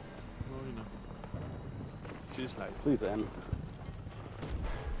 Well, you know. Just like, Please end.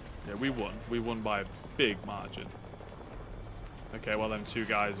 yeah, we won. We won by a big margin. Okay, well, them two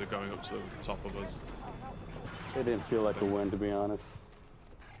guys are going up to the top of us. It didn't feel like a win, to be honest.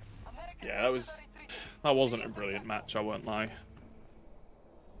 Yeah, that wasn't a brilliant match, I won't lie.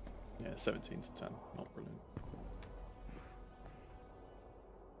 Yeah, 17 to 10, not brilliant.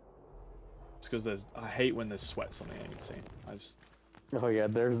 It's because I hate when there's sweats on the enemy team. I just, Oh yeah,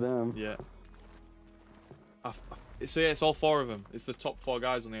 there's them. yeah. So yeah, it's all four of them. It's the top 4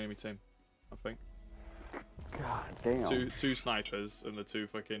 guys on the enemy team, I think. God damn. Two snipers and the 2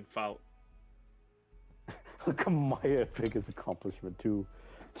 fucking foul. Look at my biggest accomplishment. Two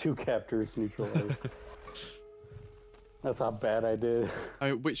captors neutralized. That's how bad I did.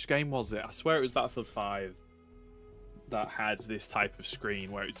 Which game was it? I swear it was Battlefield 5 that had this type of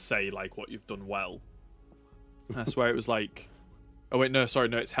screen where it'd say like what you've done well. I swear it was like, oh wait, no, sorry,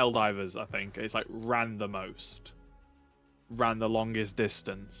 no, it's Helldivers, I think. It's like ran the most, ran the longest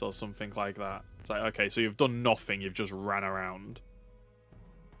distance or something like that. It's like, okay, so you've done nothing, you've just ran around.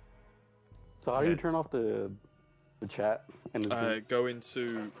 So how do you turn off the chat? And go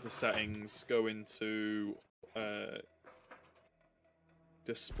into the settings, go into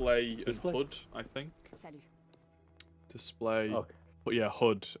display and HUD, I think. Salut. Display, okay. but yeah,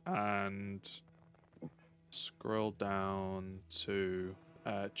 HUD, and scroll down to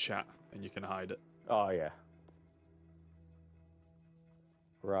chat, and you can hide it. Oh yeah.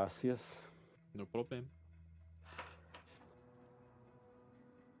 Gracias. No problem.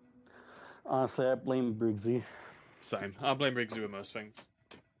 Honestly, I blame Briggsy. Same. I blame Riggsy with most things.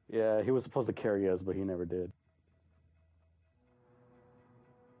 Yeah, he was supposed to carry us, but he never did.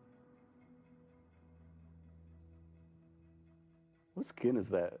 What skin is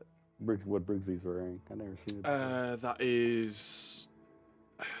that? What Briggsy's wearing? I never seen it before. That is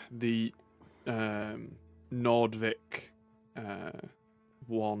the Nordvik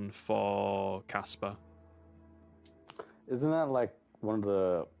one for Casper. Isn't that like one of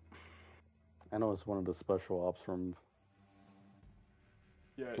the? I know it's one of the special ops from.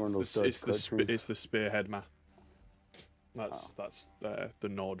 Yeah, one of those it's the spearhead map. That's the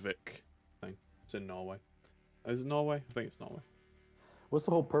Nordvik thing. It's in Norway. Is it Norway? I think it's Norway. What's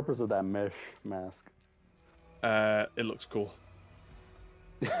the whole purpose of that mesh mask? It looks cool.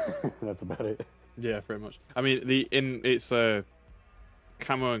 That's about it. Yeah, very much. I mean, it's a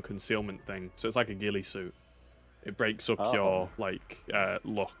camo and concealment thing, so it's like a ghillie suit. It breaks up your like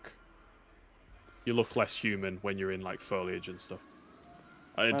look. You look less human when you're in like foliage and stuff.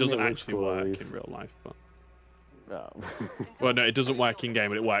 It doesn't actually work in real life, but well, no, it doesn't work in game,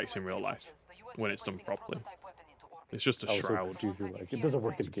 but it works in real life when it's done properly. It's just a shroud. It doesn't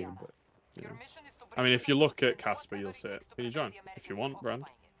work in game, but. Yeah. I mean, if you look at Casper, you'll see it. Can you join? If you want, Brand.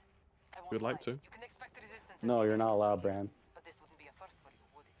 If you'd like to. No, you're not allowed, Brand.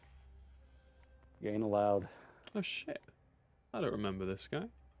 You ain't allowed. Oh shit! I don't remember this guy.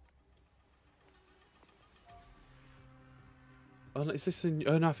 Oh, is this a?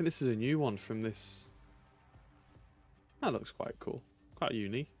 Oh no, I think this is a new one from this. That looks quite cool, quite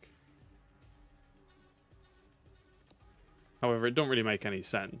unique. However, it don't really make any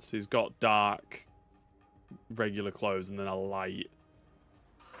sense. He's got dark, regular clothes and then a light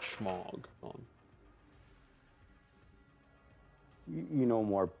schmog on. You know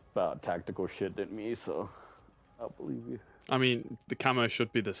more about tactical shit than me, so I'll believe you. I mean, the camo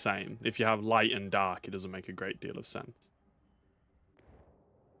should be the same. If you have light and dark, it doesn't make a great deal of sense.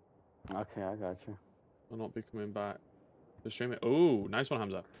 Okay, I got you. I'll not be coming back to stream it. Oh, nice one,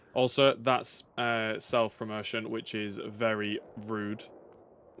 Hamza. Also, that's self-promotion, which is very rude.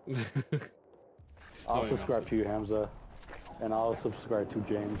 I'll subscribe to you, Hamza. And I'll subscribe to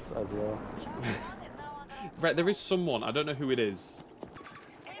James as well. Right, there is someone, I don't know who it is.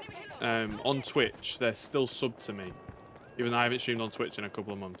 On Twitch, they're still subbed to me. Even though I haven't streamed on Twitch in a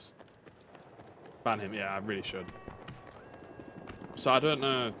couple of months. Ban him, yeah, I really should. So I don't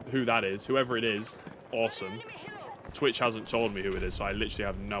know who that is. Whoever it is, awesome. Twitch hasn't told me who it is, so I literally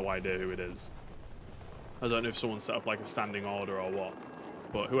have no idea who it is. I don't know if someone set up like a standing order or what.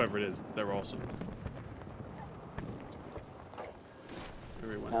 But whoever it is, they're awesome.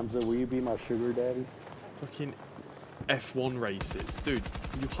 Hamza, will you be my sugar daddy? Fucking F1 races. Dude,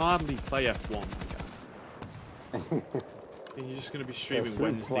 you hardly play F1, my guy. And you're just going to be streaming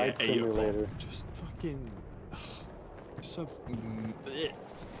Wednesday at 8 o'clock. Just fucking... so...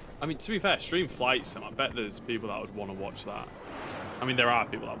 I mean, to be fair, stream Flight Sim. I bet there's people that would want to watch that. I mean, there are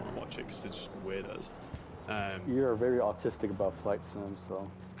people that want to watch it because they're just weirdos. You're very autistic about Flight Sim, so...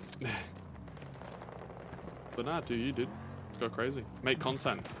 But nah, do you, dude. Go crazy. Make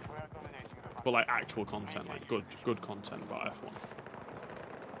content. But like actual content, like good content about F1.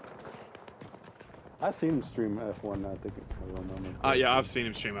 I've seen him stream F1, I think I remember. Yeah, I've seen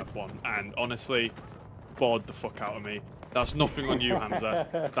him stream F1, and honestly, bored the fuck out of me. That's nothing on you,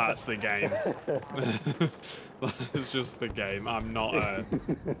 Hamza. That's the game. That's just the game. I'm not a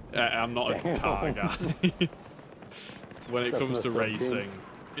car guy. When it comes to racing,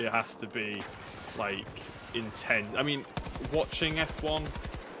 it has to be like intense. I mean, watching F1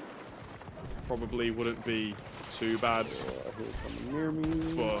 probably wouldn't be too bad, Near me.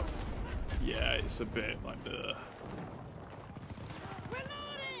 but yeah, it's a bit like they're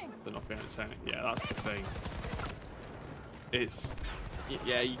not feeling entertaining. Yeah, that's the thing. It's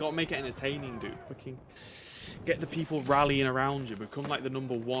yeah, you gotta make it entertaining, dude. Fucking get the people rallying around you. Become like the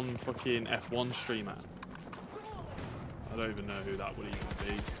 #1 fucking F1 streamer. I don't even know who that would even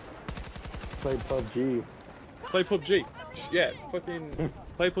be. Play PUBG. Play PUBG. Yeah, fucking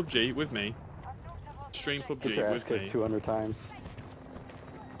play PUBG with me. Stream Get your PUBG ass with kicked me. 200 times.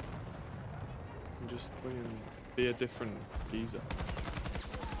 And just fucking be a different geezer.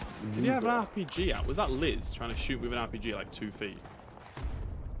 Did you have an RPG out? Was that Liz trying to shoot with an RPG like 2 feet?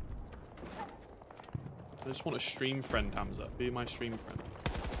 I just want a stream friend, Hamza. Be my stream friend.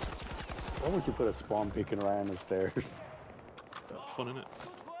 Why would you put a spawn beacon right on the stairs? Fun, innit?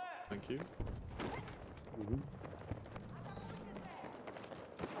 Thank you.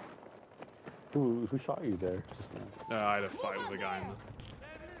 Who shot you there just now? I had a fight with a guy in there.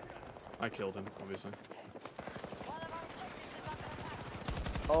 I killed him, obviously.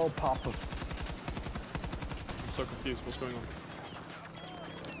 Oh, Papa. I'm so confused. What's going on?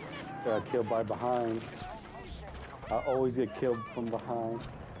 Got killed by behind. I always get killed from behind.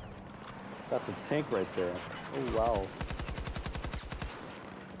 That's a tank right there. Oh, wow.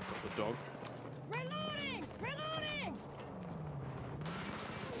 The dog. Reloading! Reloading!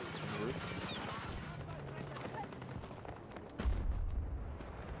 On the roof.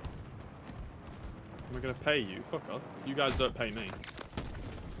 Am I gonna pay you? Fuck off. You guys don't pay me.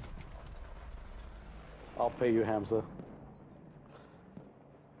 I'll pay you, Hamza.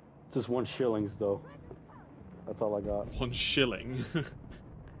 Just 1 shillings, though. That's all I got. 1 shilling?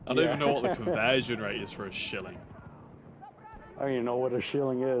 I don't even know what the conversion rate is for a shilling. I don't even know what a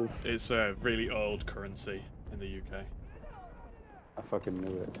shilling is. It's a really old currency in the UK. I fucking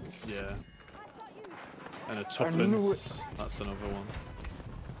knew it. Yeah. And a I knew tuppence. That's another one.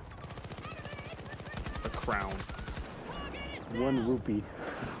 A crown. 1 rupee.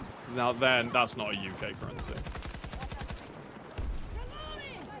 Now then, that's not a UK currency.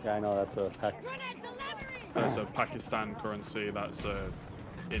 Yeah, I know, that's a pack. That's a Pakistan currency. That's a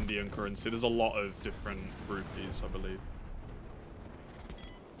Indian currency. There's a lot of different rupees, I believe.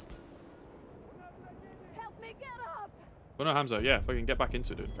 Help me get up! But no, Hamza, yeah, fucking get back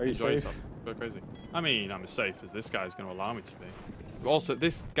into it, dude. Are you Enjoy safe? yourself. Go crazy. I mean, I'm as safe as this guy's going to allow me to be. Also,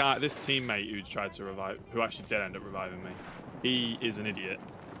 this guy, this teammate who tried to revive, who actually did end up reviving me, he is an idiot.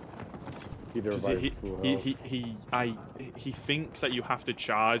 Because he thinks that you have to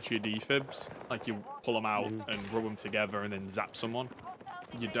charge your defibs, like you pull them out and rub them together and then zap someone.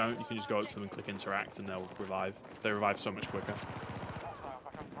 You don't. You can just go up to them and click interact and they'll revive. They revive so much quicker.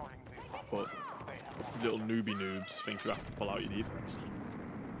 But little newbie noobs think you have to pull out your defibs.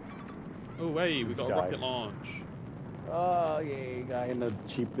 Oh hey, we got a rocket launch. Oh, yeah, guy in the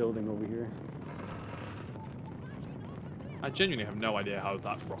cheap building over here. I genuinely have no idea how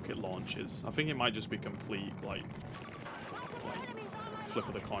that rocket launches. I think it might just be complete, like flip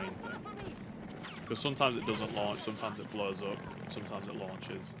of the coin thing. Because sometimes it doesn't launch, sometimes it blows up, sometimes it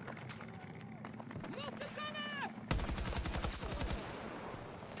launches.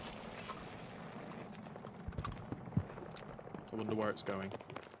 I wonder where it's going.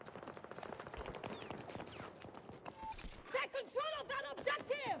 Take control of that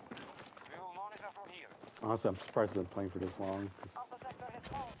objective! We will monitor from here. Honestly, I'm surprised I've been playing for this long. Alpha sector has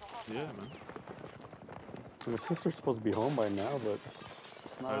fallen to hostile. Yeah, man. My sister's supposed to be home by now, but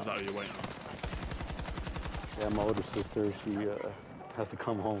it's not. Oh, is that what you're waiting on? Yeah, my older sister, she has to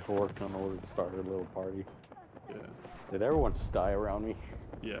come home from work in order to start her little party. Yeah. Did everyone just die around me?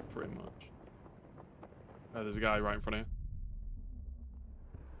 Yeah, pretty much. Oh, there's a guy right in front of you.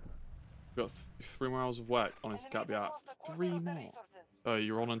 We've got 3 more hours of work. Honestly, can't be asked. 3 more? Oh,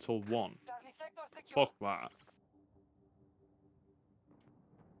 you're on until 1. Charlie sector secure. Fuck that.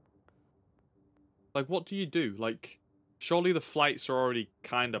 Like, what do you do? Like, surely the flights are already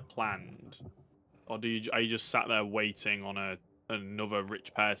kind of planned. Or are you just sat there waiting on another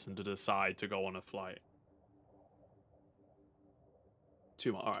rich person to decide to go on a flight?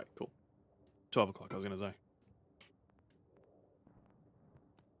 2 more. Alright, cool. 12 o'clock, I was going to say.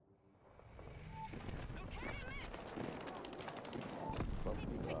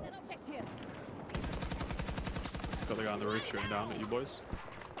 the guy on the roof shooting down at you boys.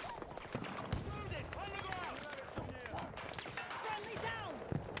 Friendly down.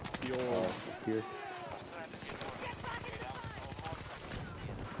 Yo. Here.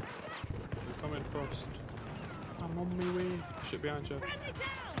 They're coming first. I'm on my way. Shit behind you. Friendly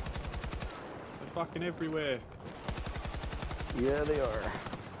down. They're fucking everywhere. Yeah, they are.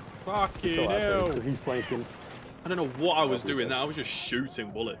 Fucking Still out there, hell. so he's flanking. I don't know what I was doing there. I was just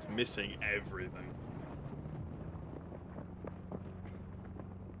shooting bullets, missing everything.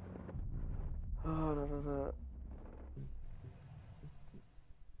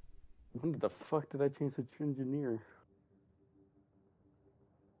 When the fuck did I change to engineer?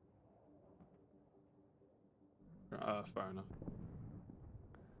 Fair enough.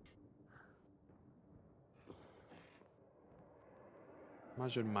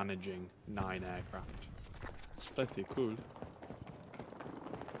 Imagine managing 9 aircraft. It's pretty cool.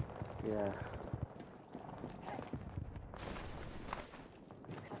 Yeah.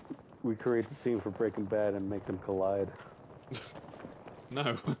 We create the scene for Breaking Bad and make them collide.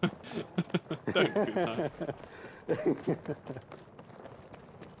 No. Don't do that.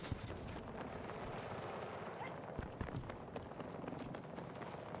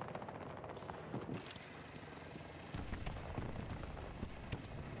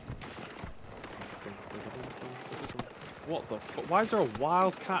 What the fuck? Why is there a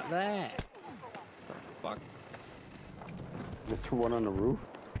wildcat there? Fuck. Is there one on the roof?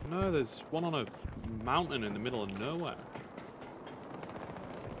 No, there's one on a mountain in the middle of nowhere.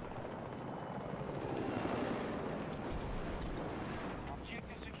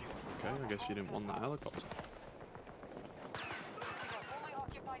 Okay, I guess you didn't want that helicopter. We have fully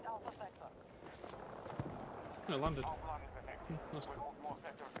occupied Alpha Sector. No, it landed. Our plan is effective. That's We cool. hold more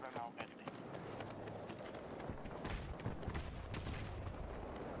sectors than our enemy.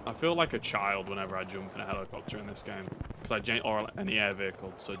 I feel like a child whenever I jump in a helicopter in this game, because or any air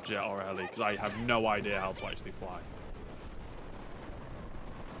vehicle, so jet or heli, because I have no idea how to actually fly.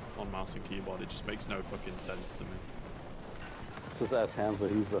 On mouse and keyboard, it just makes no fucking sense to me. Just ask Hamza,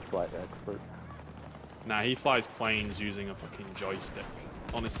 he's the flight expert. Nah, he flies planes using a fucking joystick.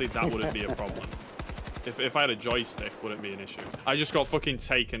 Honestly, that wouldn't be a problem. If I had a joystick, wouldn't be an issue. I just got fucking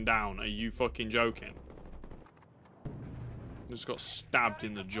taken down. Are you fucking joking? I just got stabbed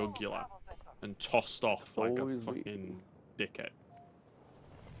in the jugular and tossed off like a Always fucking dickhead.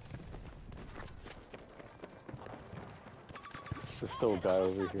 There's still a guy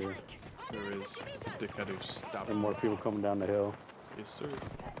over here. There is. It's the dickhead who stabbed And me. more people coming down the hill. Yes, sir.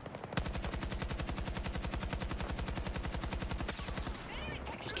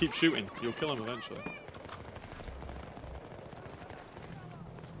 Just keep shooting. You'll kill him eventually.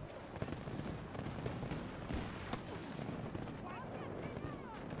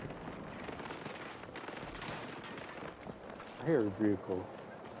 I hear a vehicle.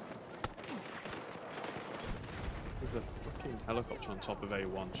 There's a fucking helicopter on top of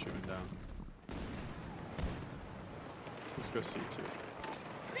A1 shooting down. Let's go C2.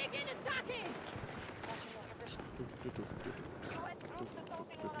 Begin attacking. Watching your position. US troops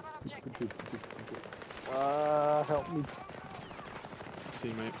assaulting one of our objectives. Help me.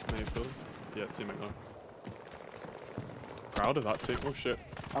 Teammate may have killed. Yeah, teammate no. Proud of that team. Oh shit.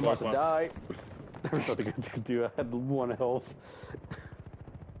 I'm about to die. There's nothing I could do. I had 1 health.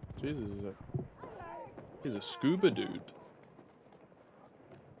 Jesus, he's a scuba dude.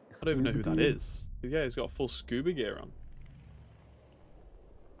 I don't even know who that is. Yeah, he's got full scuba gear on.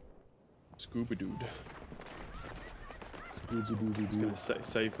 Scuba dude. He's gonna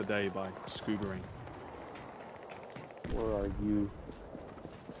save the day by scubaing. Where are you?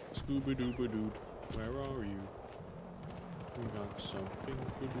 Scuba dooba dude, where are you? We got something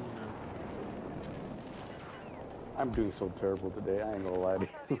to do now. I'm doing so terrible today. I ain't gonna lie to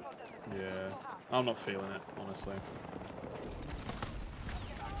you. Yeah, I'm not feeling it, honestly.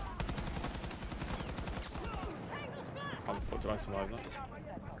 How the fuck did I survive that?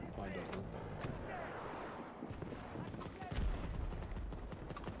 I don't know.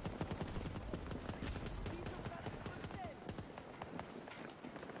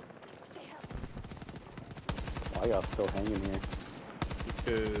 Why y'all still hanging here?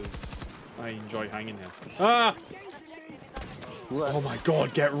 Because I enjoy hanging here. Ah! What? Oh my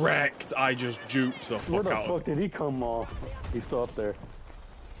god, get wrecked! I just juked the Where fuck the out fuck of did he come off? He's still up there.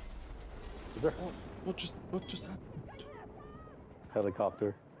 Is there What just happened?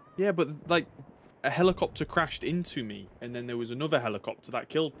 helicopter? Yeah, but like a helicopter crashed into me and then there was another helicopter that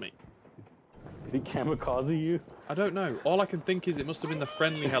killed me. Did he kamikaze you? I don't know. All I can think is it must have been the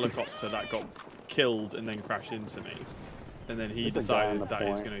friendly helicopter that got killed and then crashed into me. And then he There's a guy on decided the that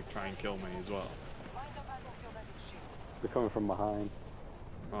he's point. going to try and kill me as well. Line the battlefield as it shifts. They're coming from behind.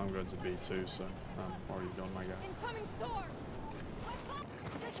 I'm going to B2, so I'm already gone, my guy. Incoming storm!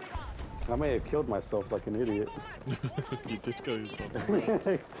 I may have killed myself like an idiot. You did kill yourself.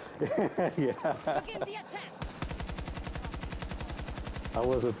 Yeah. Begin the attack! I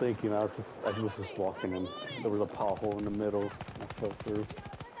wasn't thinking. I was just walking, and there was a pothole in the middle. I fell through.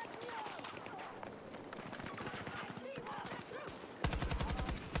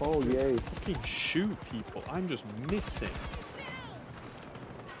 Oh yay! Fucking shoot people. I'm just missing.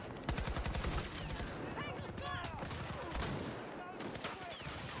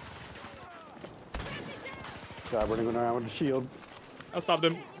 God, running around with the shield. I stabbed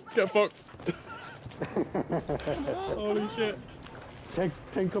him. Get fucked. Holy shit.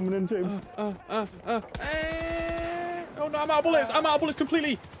 Tank coming in, James. Oh no, I'm out of bullets. I'm out of bullets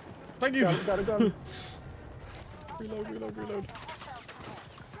completely. Thank you. Got it, got it. Reload.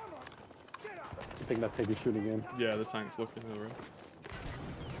 I think that tank is shooting in. Yeah, the tank's looking the other way.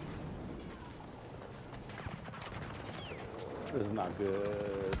 This is not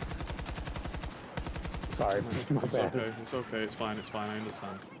good. Sorry, my It's bad. okay. It's okay. It's fine. I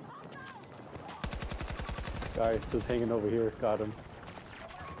understand. Guy just hanging over here. Got him.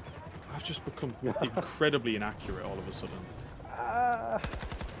 I've just become incredibly inaccurate all of a sudden.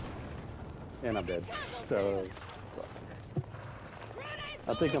 And I'm dead. So,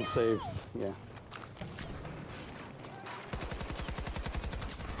 I think I'm safe. Yeah.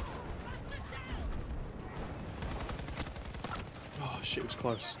 Oh shit, it was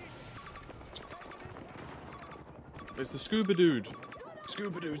close. It's the scuba dude.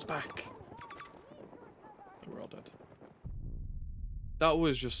 Scuba dude's back. We're all dead. That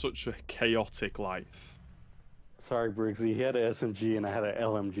was just such a chaotic life. Sorry, Briggsy. He had an SMG and I had an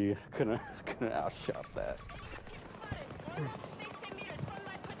LMG. Couldn't outshot that.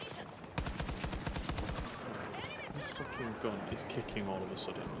 This fucking gun is kicking all of a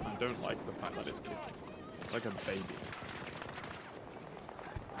sudden. I don't like the fact that it's kicking. It's like a baby.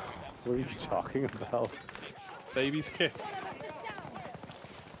 What are you talking about? Babies kick.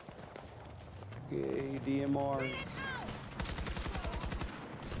 Yay, DMRs.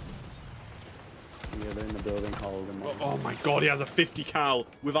 Yeah, they're in the building. Hold them. Oh my god, he has a 50 cal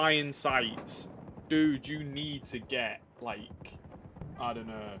with iron sights. Dude, you need to get, like, I don't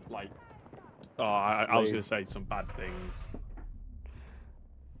know, like... Oh, I was going to say some bad things.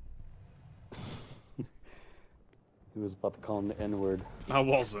 He was about to call him the N-word. I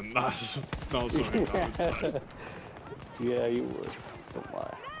wasn't. That's not something I would say. Yeah, you would. Don't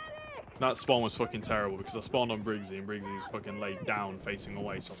lie. That spawn was fucking terrible because I spawned on Briggsy and Briggsy's fucking laid down facing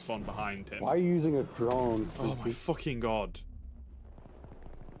away, so I spawned behind him. Why are you using a drone? Oh my fucking god.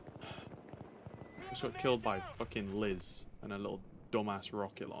 Just got killed by fucking Liz and a little dumbass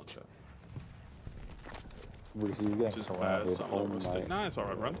rocket launcher. Briggsy, you got Just collabed. something Oh rustic. my. Nah, it's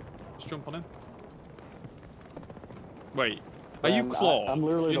alright, Brand. Just jump on in. Wait, are you Brand, Claw? I'm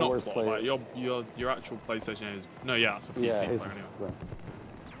literally You're the not worst Claw, player. right? Your actual PlayStation is... No, yeah, it's a PC Yeah, player it's anyway.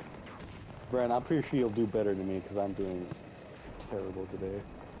 Brand, I'm pretty sure you'll do better than me because I'm doing terrible today.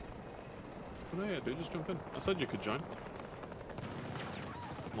 No, yeah, dude, just jump in. I said you could join.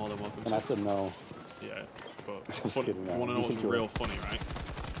 More than welcome And to. I said no. Yeah, but Just kidding, you man. want to know You what's can join. real funny, right?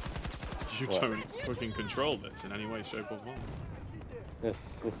 You What? don't fucking control this in any way, shape, or form.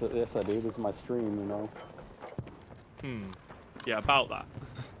 Yes, I do. This is my stream, you know. Yeah, about that.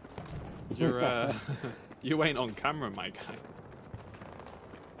 You're, you ain't on camera, my guy.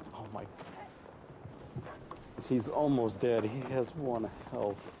 Oh my. He's almost dead. He has 1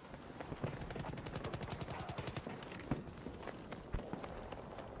 health.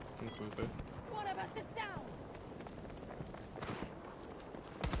 One of us is down!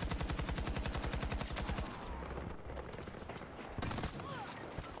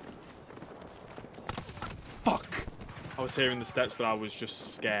 Fuck! I was hearing the steps, but I was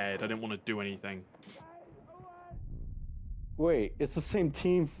just scared. I didn't want to do anything. Wait, it's the same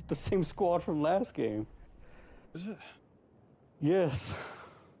team, the same squad from last game. Is it? Yes.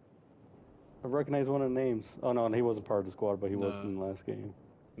 I recognize one of the names. Oh no, he wasn't part of the squad, but he was No. in the last game.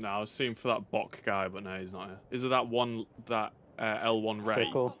 No, I was seeing for that Bok guy, but no, he's not here. Is it that one, that L1 Ray?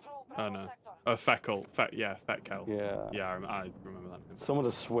 Fickle. Oh no. Feckle. Yeah, Fetkel. Yeah. Yeah, I remember that name. Some of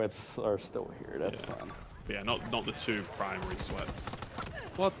the sweats are still here. That's Yeah. fine. But yeah, not the 2 primary sweats.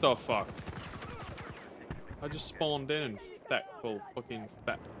 What the fuck? I just spawned in and fucking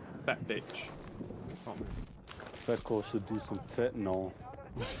fat bitch. Oh, Fickle should do some fentanyl.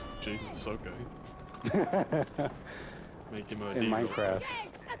 Jesus, okay. Make him a In D-roll. Minecraft.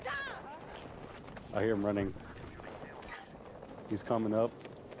 I hear him running. He's coming up.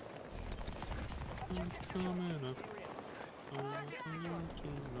 Coming up.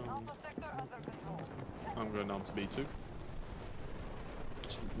 Alpha sector under control. I'm going down to B2.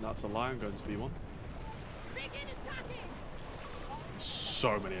 That's a lie, I'm going to B1.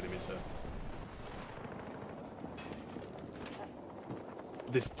 So many enemies here.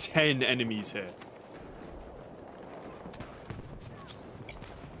 There's 10 enemies here.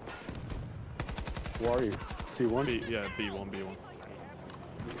 Where are you? C1? Yeah, B1, B1.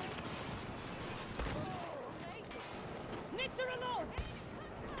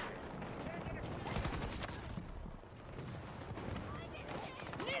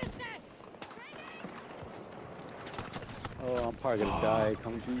 Oh, I'm probably gonna die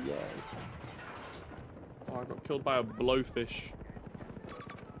coming to you guys. Oh, I got killed by a blowfish.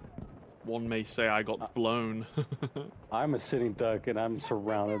 One may say I got blown. I'm a sitting duck and I'm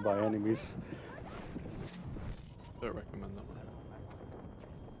surrounded by enemies. Don't recommend that one.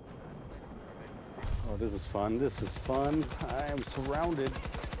 Oh, this is fun. This is fun. I am surrounded.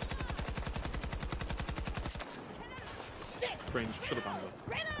 Range should have banged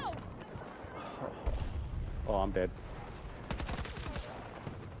up. Oh, I'm dead.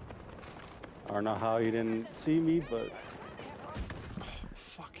 I don't know how you didn't see me, but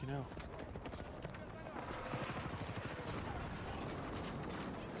Fucking hell.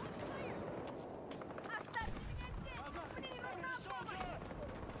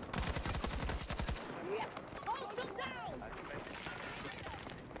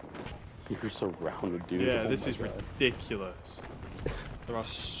 you're surrounded, dude. Yeah, Oh this my is God. ridiculous. There are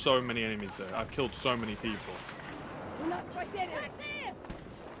so many enemies there. I've killed so many people.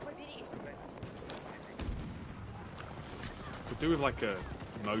 Could do with like a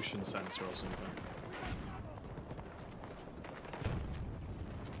motion sensor or something.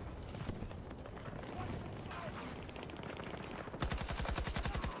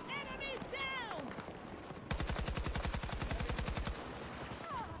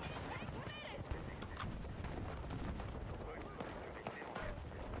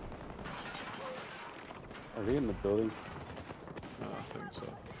 Are they in the building? I think so.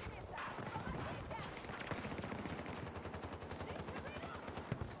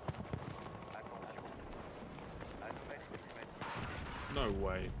 No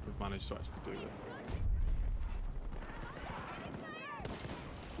way we've managed to actually do it.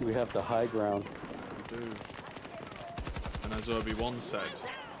 We have the high ground. We do. And as Obi-Wan said,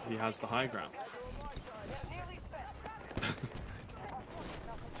 he has the high ground.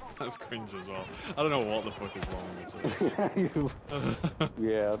 That's cringe as well. I don't know what the fuck is wrong with it.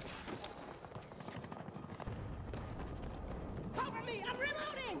 Yeah. Cover me! I'm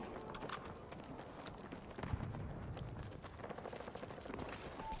reloading!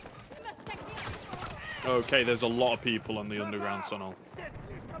 You must take me out. Okay, there's a lot of people on the underground tunnel.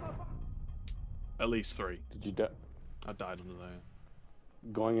 At least 3. Did you die? I died under there.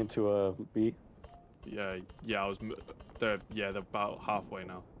 Going into a B? Yeah, I was. They're about halfway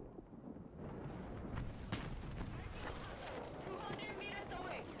now.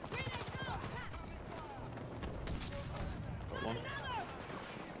 Got one.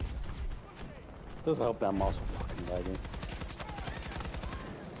 Doesn't help that I'm also fucking lagging.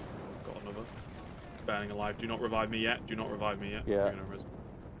 Got another. Burning alive. Do not revive me yet. Do not revive me yet. Yeah. You're gonna res-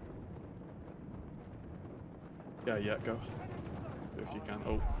 yeah, go. If you can.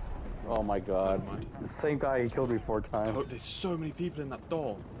 Oh. Oh my God. Never mind. The same guy, he killed me 4 times. Oh, there's so many people in that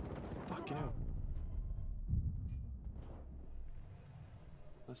door. Fucking hell.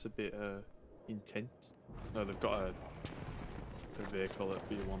 That's a bit intense. No, they've got a vehicle at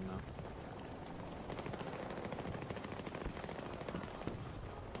B1 now.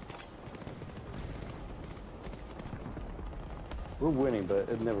 We're winning, but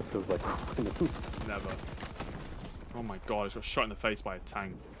it never feels like we're winning. Never. Oh my god, I just got shot in the face by a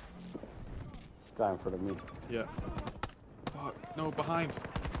tank. Guy in front of me. Yeah. Fuck. No, behind.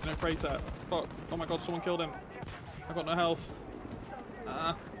 In a crater. Fuck. Oh my god, someone killed him. I got no health.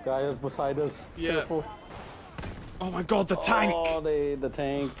 Ah. Guy is beside us. Yeah. Careful. Oh my god, the tank! Oh, the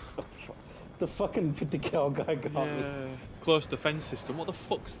tank. The fucking 50 cal guy got me. Yeah. Close defense system. What the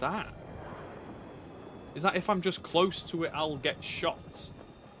fuck's that? Is that if I'm just close to it, I'll get shot?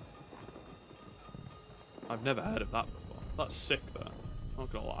 I've never heard of that before. That's sick, though. I'm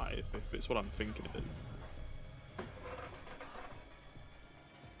not gonna lie, if it's what I'm thinking it is.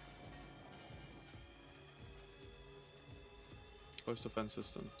 Close defense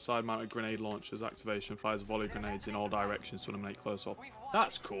system. Side-mounted grenade launchers. Activation fires a volley of grenades in all directions to eliminate close off.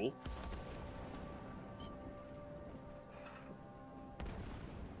 That's cool.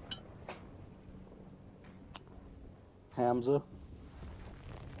 Hamza.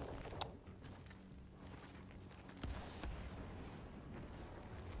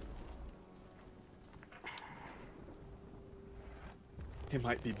 He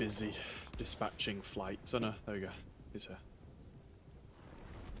might be busy dispatching flights. Oh no, there we go. He's here.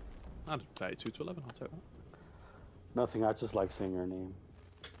 I did 32 to 11, I'll take that. Nothing, I just like saying her name.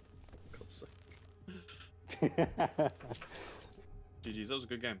 God's sake. GG's, that was a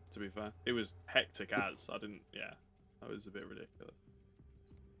good game, to be fair. It was hectic as, I didn't, yeah. That was a bit ridiculous.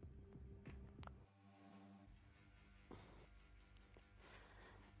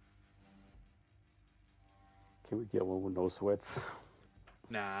 Can we get one with no sweats?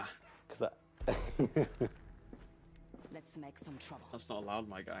 Nah. Cause Let's make some trouble. That's not allowed,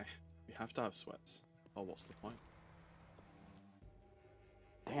 my guy. You have to have sweats. Oh, what's the point?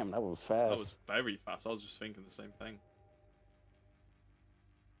 Damn, that was fast. That was very fast. I was just thinking the same thing.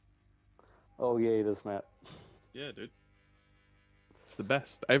 Oh yay, this map. Yeah, dude. It's the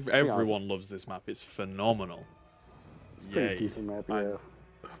best. Everyone loves this map. It's phenomenal. It's a pretty decent map, yeah. I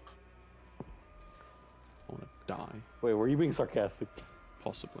want to die. Wait, were you being sarcastic?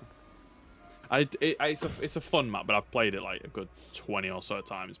 Possibly. It's a fun map, but I've played it like a good 20 or so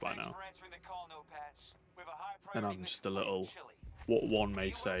times by now. And I'm just a little, what one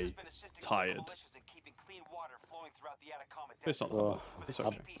may say, tired. It's not that bad. It's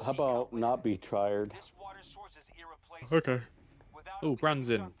okay. How about not be tired? Okay. Oh, Brand's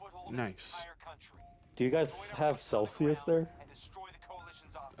in. Nice. Do you guys have Celsius there?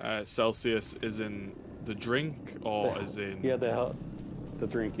 Celsius is in the drink or is in... Yeah, the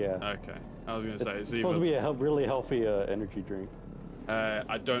drink, yeah. Okay. I was going to say, it's supposed to be a really healthy energy drink.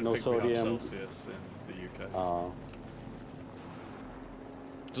 I don't think sodium. we have Celsius in the UK.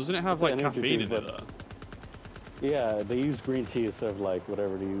 Doesn't it have like caffeine in it though? Yeah, they use green tea instead of like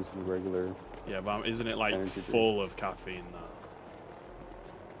whatever they use in regular. Yeah, but isn't it like full of caffeine though?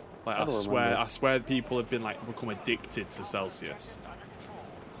 Like I swear people have been like become addicted to Celsius.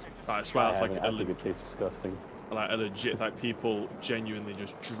 Like, I swear that's like I think it tastes disgusting. Like a legit, like people genuinely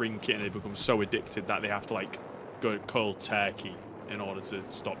just drink it and they become so addicted that they have to like go cold turkey in order to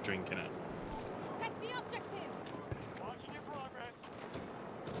stop drinking it. Take the objective.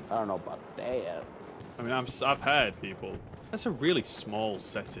 I don't know about that. I mean, I've heard people. That's a really small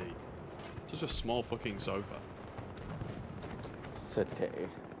settee. Such a small fucking sofa. Settee.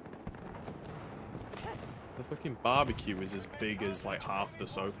 The fucking barbecue is as big as like half the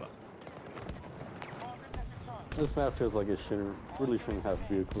sofa. This map feels like it really shouldn't have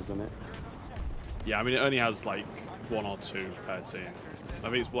vehicles in it. Yeah, I mean, it only has like 1 or 2 per team. I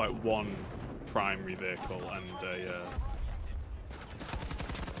think it's like 1 primary vehicle and a.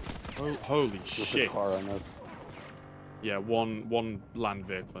 Oh, holy shit! A car on us. Yeah, one land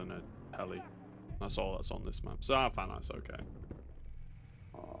vehicle and a heli. That's all that's on this map. So I found that's okay.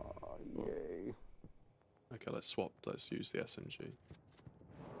 Oh, yay. Okay, let's swap. Let's use the SMG.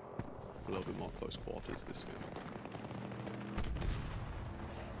 A little bit more close quarters this game.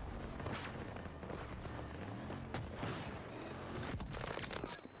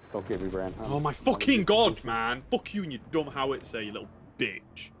 Don't get me, Brand. Oh my fucking god, man! Fuck you and your dumb howitzer, you little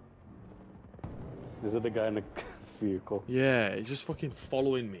bitch. Is it the guy in the vehicle? Yeah, he's just fucking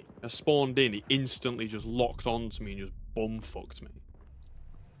following me. I spawned in, he instantly just locked onto me and just bum-fucked me.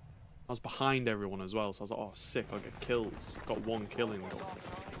 I was behind everyone as well, so I was like, oh, sick, I'll get kills. Got 1 kill and got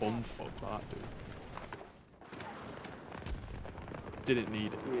bum-fucked like that, dude. Didn't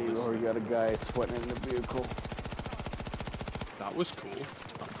need it. Or you got a guy sweating in the vehicle. That was cool.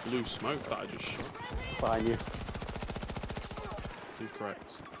 That blue smoke that I just shot. Behind you.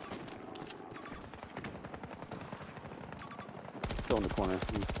 Incorrect. Still in the corner.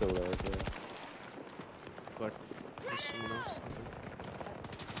 He's still there. Yeah. Like, there's someone else.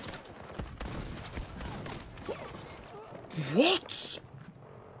 What?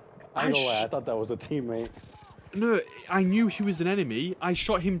 I ain't gonna lie, I thought that was a teammate. No, I knew he was an enemy. I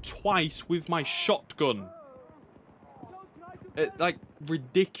shot him twice with my shotgun. Like,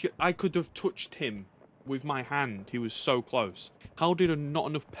 ridiculous. I could have touched him with my hand. He was so close. How did not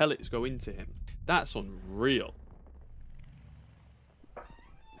enough pellets go into him? That's unreal.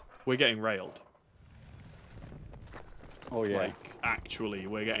 We're getting railed. Oh, yeah. Like, actually,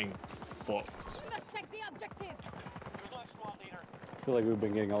 we're getting fucked. We must take the objective. I feel like we've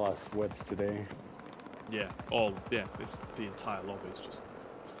been getting a lot of sweats today. Yeah, the entire lobby is just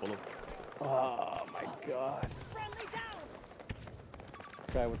full of. Oh my god. Friendly down.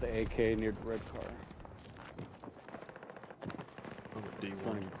 Guy with the AK near the red car. I'm a D1.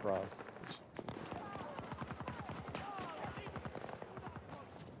 Running across.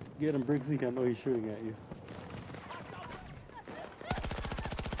 Get him, Briggsy. I know he's shooting at you.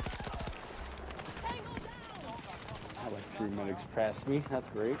 I like 3 medics past me. That's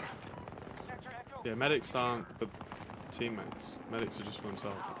great. Yeah, medics aren't. But teammates. Medics are just for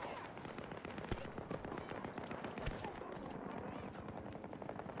themselves.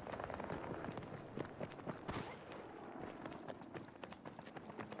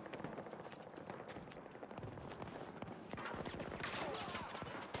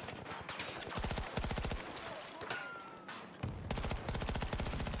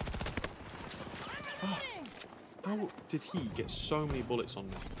 How did he get so many bullets on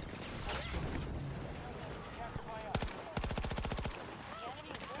me?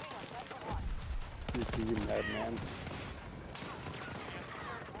 You madman.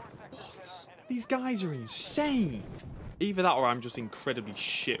 What? These guys are insane. Either that or I'm just incredibly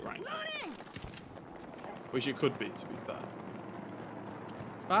shit right now. Which it could be, to be fair.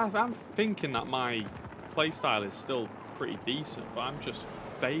 I'm thinking that my playstyle is still pretty decent, but I'm just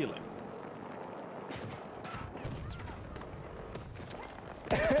failing.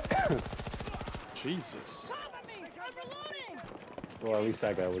 Jesus. Well, at least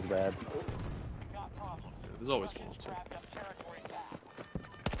that guy was bad. There's always one or two.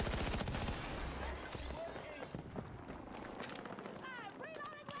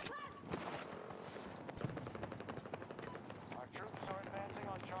 Our troops are advancing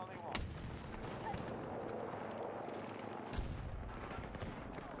on Charlie 1.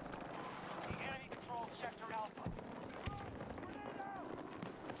 The enemy controls Sector Alpha.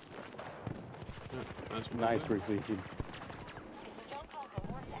 Yeah, nice one. Nice precision. If we don't conquer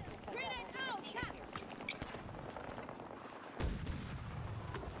more sectors than that, we'll be here.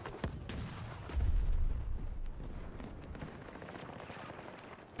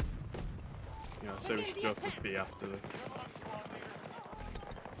 Yeah, I'd say we should go for B after this.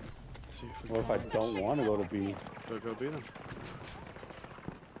 See if we Or if I can. don't want to go to B, Go B then.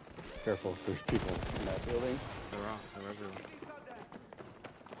 careful, there's people in that building. They're everywhere.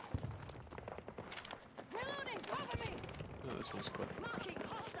 Reloading, cover me! No, this one's quick. Marking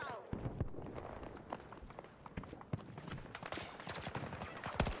hostile!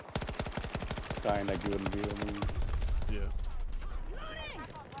 Dying that you wouldn't be able to Yeah. Attack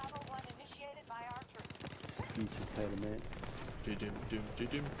on Bravo 1 initiated by our troops. speech impediment.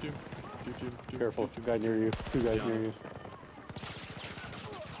 Doom. Careful, two guys near you. Two guys Yeah. near you.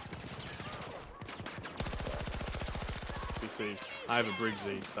 You see, I have a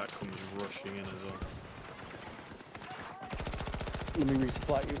Briggsy that comes rushing in as well. Let me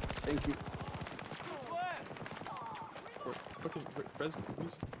resupply you. Thank you. Fucking Briggsy,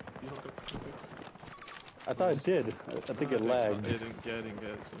 please. You're not gonna. I thought it did. I think it lagged. It didn't get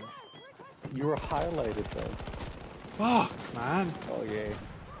it to me. You were highlighted though. Fuck, man. Oh yay.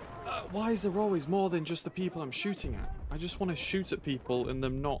 Why is there always more than just the people I'm shooting at? I just want to shoot at people and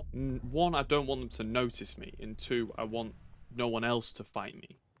them not... One, I don't want them to notice me. And two, I want no one else to fight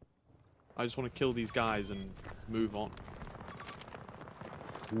me. I just want to kill these guys and move on.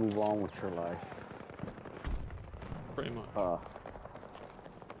 Move on with your life. Pretty much.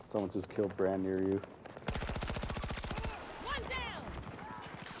 Someone just killed Brand near you. One down!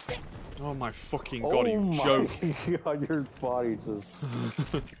 Oh my fucking god, are you joking? God, your body just...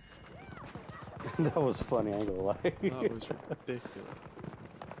 That was funny, I ain't gonna lie. That was ridiculous.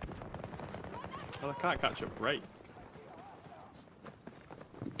 Well, I can't catch a break.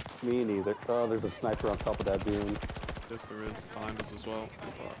 Me neither. Oh, there's a sniper on top of that dune. Yes, there is. Behind us as well.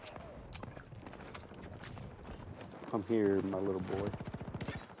 Come here, my little boy.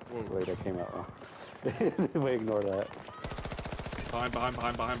 Whoa. Wait, that came out wrong. Wait, ignore that. Behind.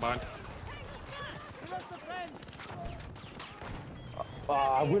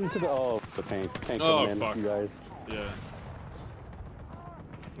 I went into the... Oh, the tank. Tank Oh, coming in, fuck. you guys. Yeah.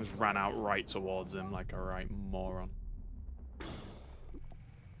 Just ran out right towards him like a right moron.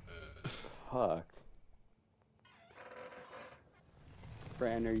 Fuck.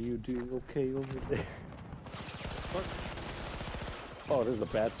 Fran, are you doing okay over there? Fuck. Oh, there's a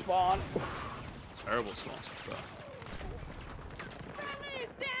bad spawn. Terrible sponsor.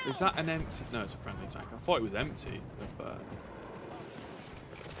 Is that an empty? No, it's a friendly tank. I thought it was empty.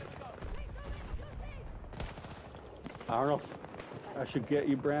 I don't know if I should get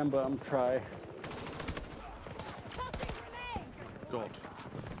you, Bram, but I'm trying. God.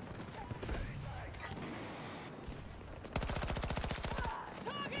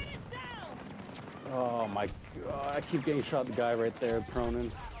 Oh my god, I keep getting shot. The guy right there,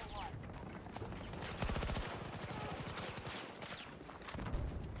 proning.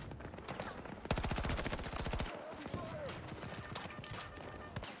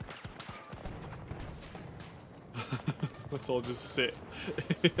 Let's all just sit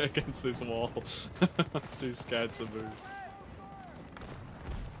against this wall. Too scared to move.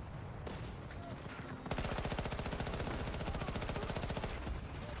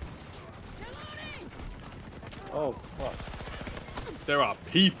 Oh, fuck. There are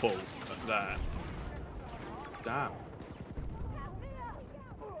people there. Damn.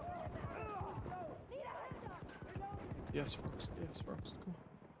 Yes, Frost. Yes, Frost. Come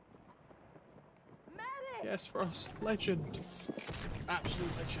on. Yes, Frost. Legend.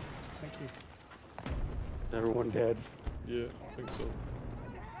 Absolute legend. Thank you. Is everyone dead? Yeah, I think so.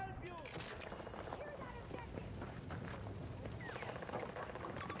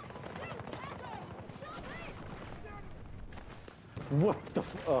 What the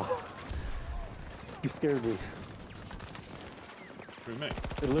oh. You scared me. Who, me?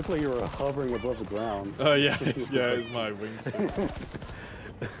 It looked like you were hovering above the ground. Oh, yeah. It's my wingsuit.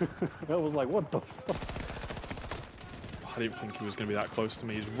 I was like, what the fuck? I didn't think he was going to be that close to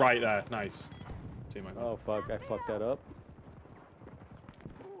me. He's right there. Nice. See my Oh, fuck. I fucked that up.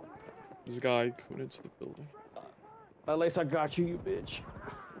 There's a guy coming into the building. At least I got you, you bitch.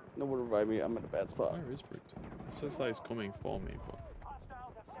 No one revive me. I'm in a bad spot. Where is Briggs? It says that he's coming for me, but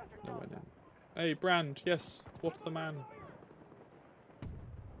nowhere near. Hey, Brand. Yes. What the man?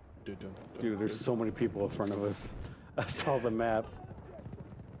 Dude, there's so many people in front of us. I saw the map.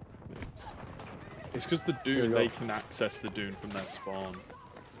 It's because the you dune, go. they can access the dune from their spawn.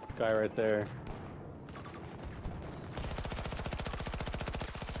 Guy right there.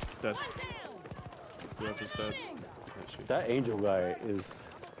 Dead. Whoever's dead. Actually. That angel guy is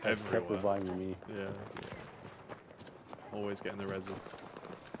has kept Everywhere. reviving me. Yeah. Always getting the reses.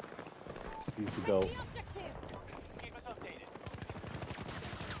 He needs to go. Keep us updated.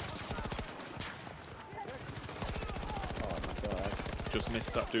 Oh my god. Just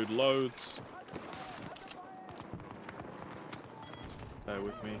missed that dude loads. Bear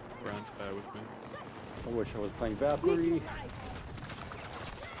with me, Brand. Bear with me. I wish I was playing Valkyrie.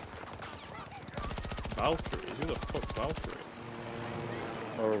 Valkyrie? Who the fuck's Valkyrie?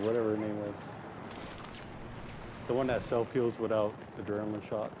 Or whatever her name was. The one that self-heals without adrenaline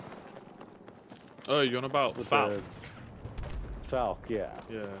shots. Oh, you're on about With Falk? the- Falk, yeah.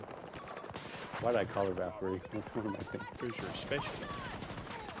 Yeah. Why did I call her Valkyrie? What am I thinking? Pretty sure special.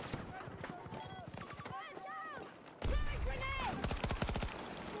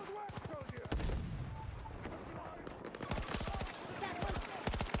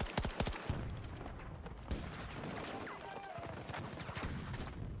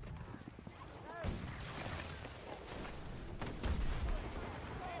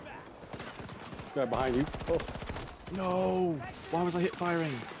 Guy behind you. Oh. No! Why was I hit firing?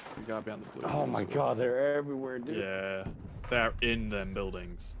 You gotta be on the blue. Oh my god, they're everywhere, dude. Yeah. They're in them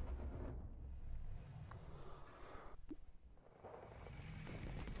buildings.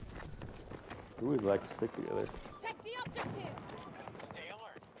 We would like to stick together. Take the objective. Stay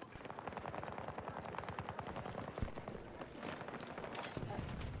alert.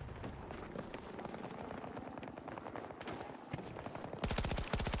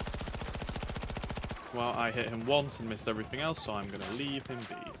 Well, I hit him once and missed everything else, so I'm gonna leave him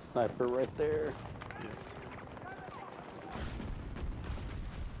be. Sniper right there. Yeah.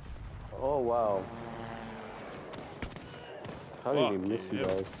 Oh wow. How did he Fuck miss you yeah.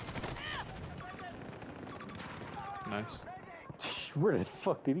 guys? Nice. Where the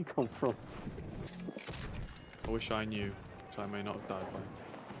fuck did he come from? I wish I knew, so I may not have died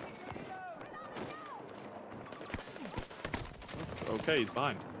by. Okay, he's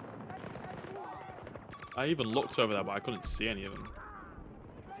behind. I even looked over there, but I couldn't see any of them.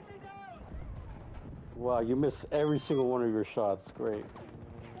 Wow, you missed every single one of your shots. Great.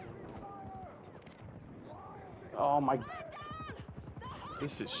 Oh my.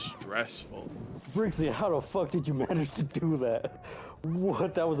 This is stressful. Brixie, how the fuck did you manage to do that?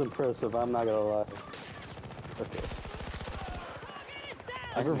 What? That was impressive. I'm not gonna lie. Okay.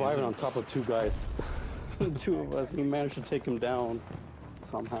 I'm reviving on top of two guys. Two of us. He managed to take him down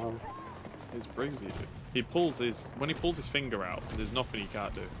somehow. It's Briggsy, dude. He pulls his... When he pulls his finger out, there's nothing he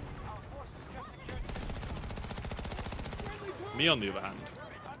can't do. Our forces just secured Me, on the other hand,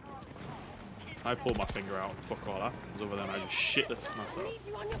 I pull my finger out, fuck all happens. Over then, I just shit this myself. Need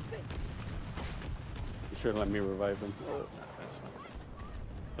you on your feet. You should let me revive him. That's fine.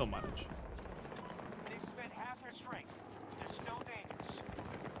 He'll manage. They've spent half their strength. They're still dangerous.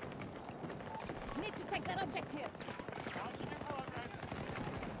 Need to take that objective.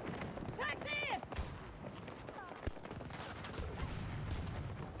 Take this.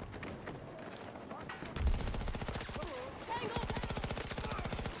 Tangle.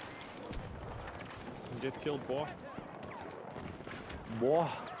 Get killed, boy. Boy.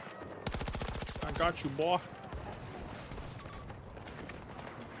 I got you, boy.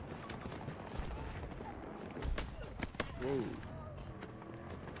 Whoa.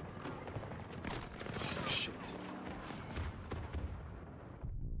 Oh, shit.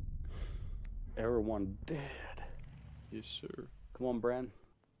 one dead. Yes, sir. Come on, Bran.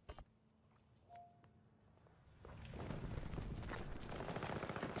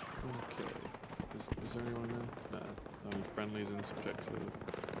 Okay. Is there anyone there? No. Only friendlies and subjective.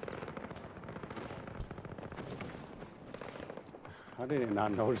 How did I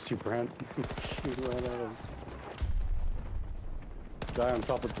not notice you, Bran? Shoot right at him. Guy on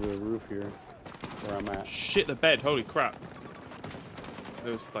top of the roof here, where I'm at. Shit, the bed. Holy crap.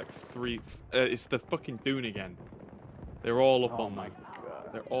 There's like 3. It's the fucking dune again. They're all up Oh on my that.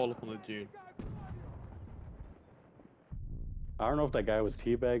 god. They're all up on the dune. I don't know if that guy was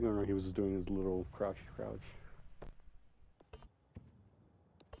teabagging or he was doing his little crouch.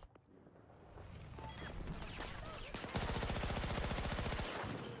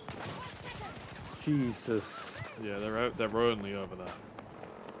 Jesus. Yeah, they're only over there.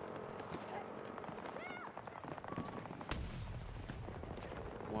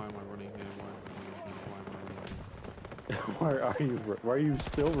 Why am I running here? Why am I running here? Why are you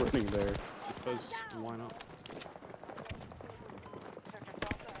still running there? Because why not?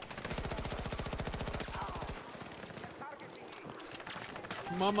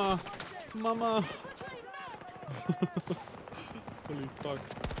 Mama! Mama! Holy fuck.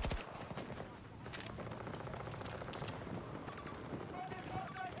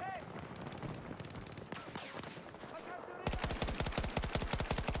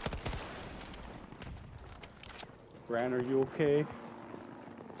 Bran, are you okay?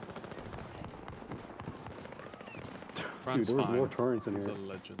 Fran's Dude, there was fine. more turrets in He's here. a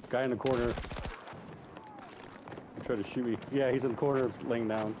legend. Guy in the corner. He tried to shoot me. Yeah, he's in the corner, laying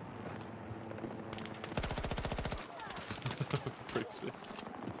down. Pretty sick.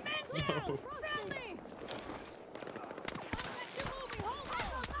 No.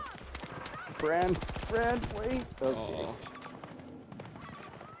 Bran, wait. Okay. Aw.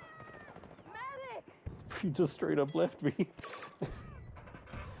 You just straight up left me.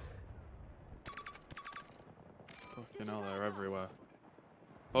 Fucking hell, they're everywhere.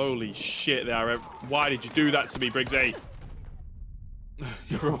 Holy shit, they are why did you do that to me, Briggsy?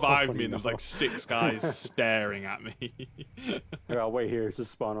 You revived me and there was like 6 guys staring at me. Here, I'll wait here.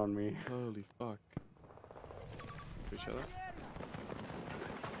 Just spawn on me. Holy fuck. Appreciate that.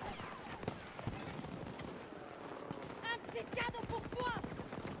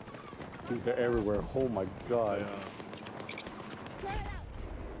 Dude, they're everywhere. Oh my god. They are.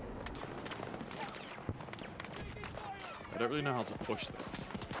 I don't really know how to push this.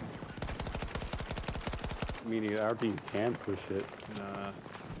 Meaning our team can push it. Nah.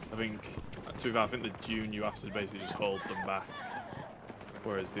 I think, to be fair, I think the dune you have to basically just hold them back.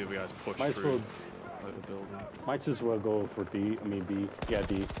 Whereas the other guys push Might as through well, like the building. might as well go for D. I mean B. Yeah,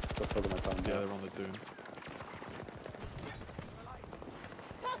 D. Go further my time. Yeah, they're on the dune.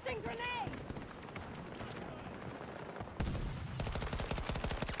 Tossing grenade!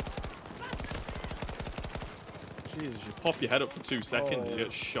 Jesus, you pop your head up for 2 seconds and you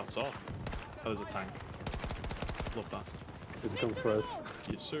get shot off. Oh, there's a tank. Love that. It's coming for us.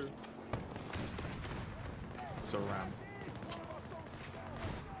 Yes, sir. It's a ram.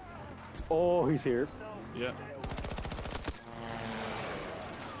 Oh, he's here. Yeah.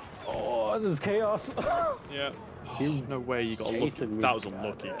 Oh, this is chaos. Yeah. He No way you got a lucky. chasing me. That was a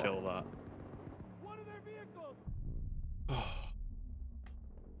lucky kill, that. One of their vehicles.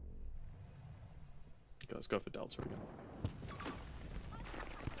 Okay, let's go for Delta again.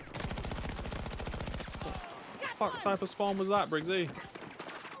 What type of spawn was that, Briggsy?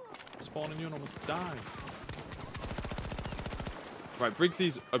 Spawning you and almost died. Right,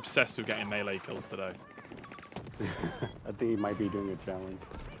 Briggsy's obsessed with getting melee kills today. I think he might be doing a challenge.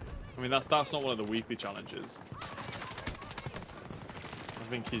 I mean, that's not one of the weekly challenges. I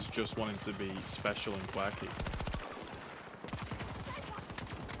think he's just wanting to be special and quirky.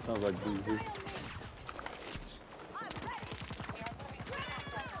 Sounds like easy.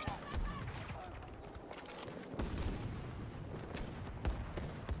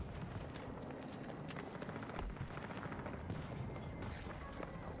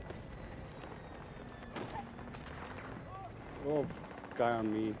 Oh, guy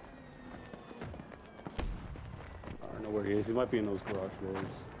on me. I don't know where he is. He might be in those garage doors.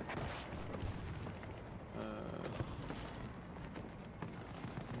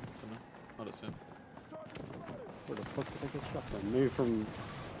 Dunno. I don't see him. Where the fuck did I get shot from? Maybe from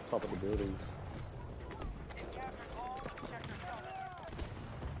top of the buildings.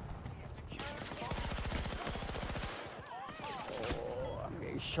 Oh, I'm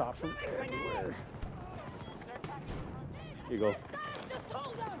getting shot from everywhere. Here you go. Just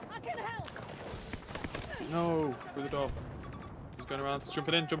hold on! I can help! No, through the door. He's going around.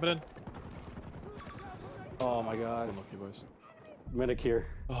 Jumping in, jumping in. Oh my god. Unlucky, boys. Medic here.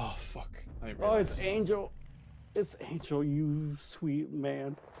 Oh, fuck. I didn't Oh, realize. it's Angel. It's Angel, you sweet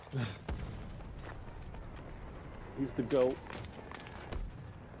man. He's the GOAT.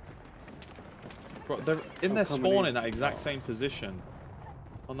 Bro, they're in I'm their coming spawn in. in that exact same position.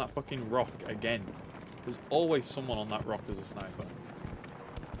 On that fucking rock again. There's always someone on that rock as a sniper.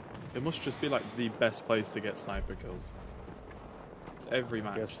 It must just be like the best place to get sniper kills. It's every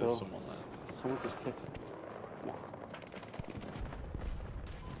match Guess there's so. someone there. Someone just texted.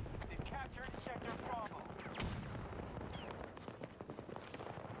 They've captured Sector Bravo.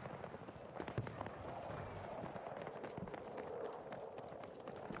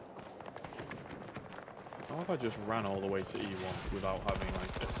 How have I just ran all the way to E1 without having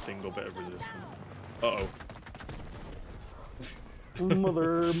like a single bit of resistance? Uh-oh.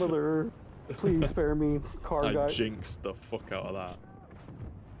 Mother, please spare me, car I guy. jinxed the fuck out of that.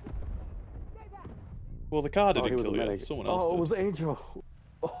 Well, the car didn't he was a kill you. medic. Someone else Oh, did. it was Angel.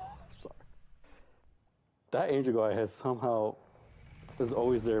 Oh, sorry. That Angel guy has somehow is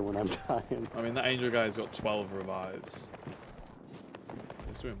always there when I'm dying. I mean, that Angel guy's got 12 revives.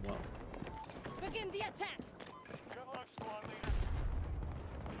 He's doing well. Begin the attack. Good luck, squad leader.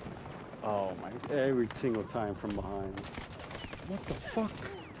 Oh my! Every single time from behind. What the fuck?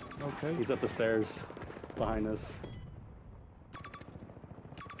 Okay. He's at the stairs behind us.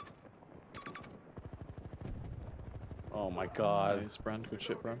 Oh my god! Nice, Brand. Good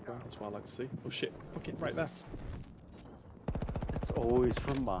shit, Brand. That's what I like to see. Oh shit. Fucking right there. It's always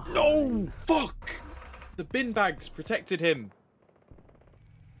from behind. No! Fuck! The bin bags protected him.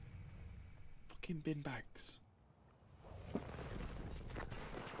 Fucking bin bags.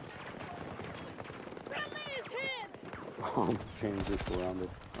 Friendly is hit. Oh, change this around it.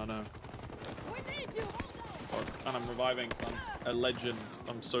 I know. We need you. Oh, and I'm reviving. I'm a legend.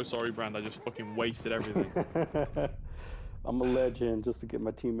 I'm so sorry, Brand. I just fucking wasted everything. I'm a legend just to get my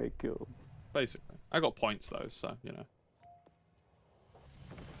teammate killed. Basically. I got points though, so, you know.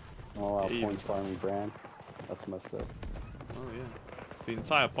 Oh, our Even points farming brand. That's messed up. Oh yeah. It's the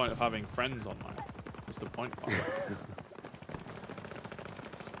entire point of having friends online. It's the point farm.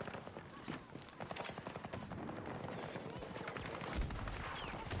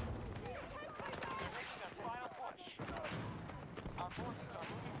 Making a final push. Our forces are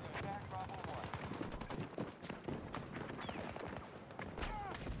moving to attack Bravo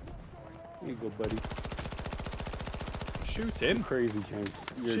 1. Here you go, buddy. Shoot him. Crazy, James.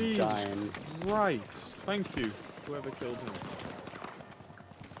 You're Jesus dying. Christ. Thank you, whoever killed him.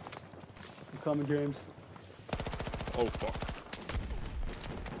 You coming, James? Oh fuck.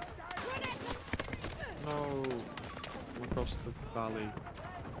 No. I'm across the valley.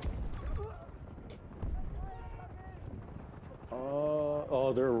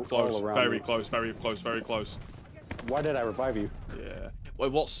 Oh, they're Close. all around Very me. close. Very close. Very close. Why did I revive you? Yeah. Well,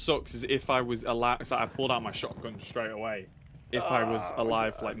 what sucks is if I was alive, so I pulled out my shotgun straight away. If I was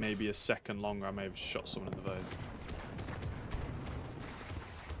alive for like maybe a second longer, I may have shot someone in the vein.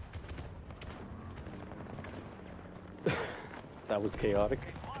 That was chaotic.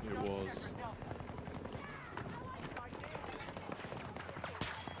 It was.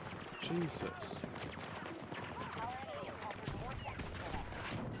 Jesus.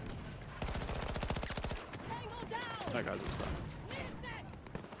 Tango down. That guy's upset.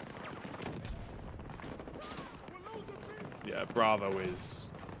 Yeah, Bravo is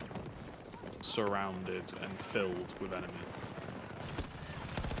surrounded and filled with enemy.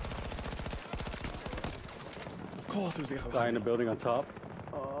 Of course, there was a guy Guy in behind the me. building on top.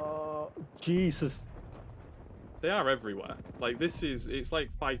 Jesus. They are everywhere. Like this is, it's like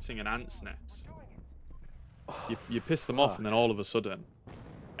fighting an ant's nest. You piss them off, and then all of a sudden,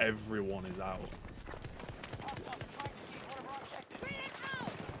 everyone is out.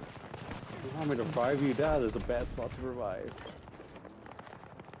 You want me to revive you down? There's a bad spot to revive.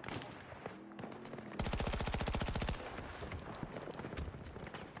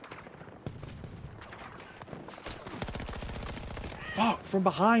 Fuck! From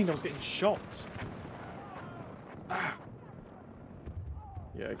behind, I was getting shot. Ah.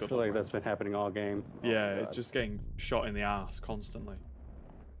 Yeah, I good feel luck, like man. that's been happening all game. Oh Yeah, my it's God. just getting shot in the ass constantly.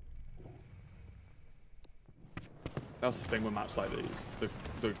 That's the thing with maps like these.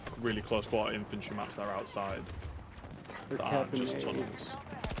 The really close quarter infantry maps that are outside. They're That aren't capping just me. tunnels.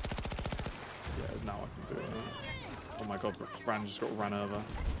 Yeah, now I can do it. Oh my god, Brand just got ran over.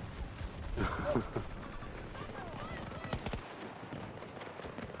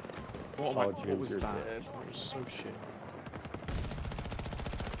 What, Oh, what James, was you're that? dead. That was so shit.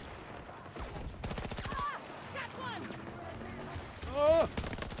 Got one.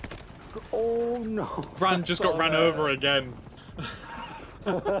 Oh Oh no! Bran just got saw ran that. over again.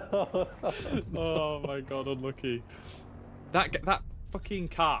 Oh my god, unlucky. That fucking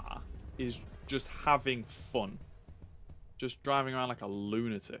car is just having fun. Just driving around like a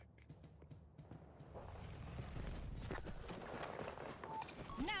lunatic.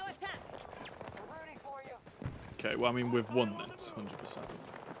 Now attack! We're rooting for you. Okay, well, I mean, we've won this, 100%.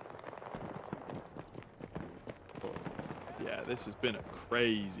 But, yeah, this has been a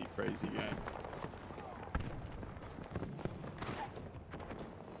crazy, crazy game.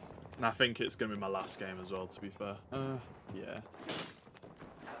 And I think it's going to be my last game as well, to be fair. Yeah.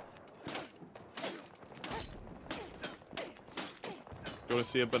 You want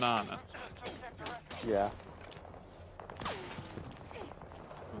to see a banana? Yeah.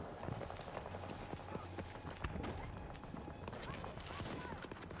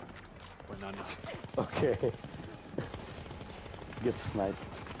 Bananas. Okay. Get sniped.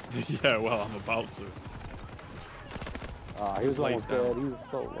 Yeah, well, I'm about to. He was laid almost down. dead. He was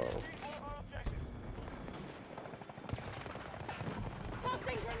so low.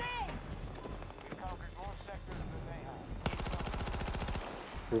 Tossing grenade! We've conquered more sectors than they have.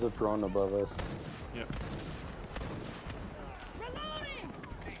 There's a drone above us. Yep. Reloading!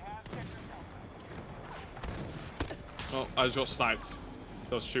 They have sector cover. Oh, I just got sniped.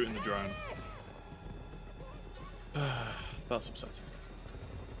 I was shooting the drone. That's upsetting.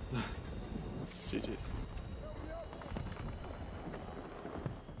 GG's.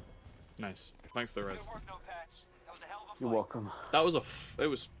 Nice. Thanks for the res. Good work, Notepads. That was a hell of a You're fight. welcome. That was it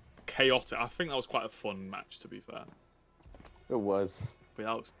was chaotic. I think that was quite a fun match, to be fair. It was. But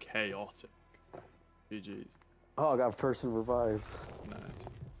that was chaotic. GG's. Oh, I got first and revives. Nice.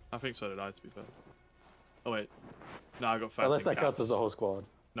 I think so did I, to be fair. Oh wait. No, I got first Unless in that caps. counts as the whole squad.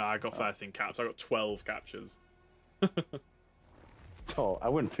 No, I got first in caps. I got 12 captures. Oh, I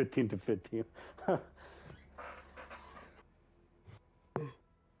went 15 to 15.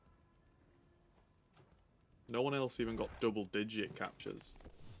 No one else even got double-digit captures.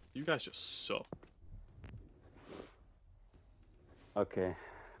 You guys just suck. Okay,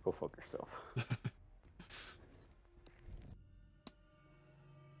 go fuck yourself.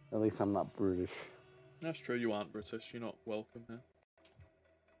 At least I'm not British. That's true, you aren't British. You're not welcome here.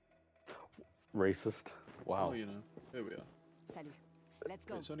 Racist. Wow. Oh, you know. Here we are. Salut. Let's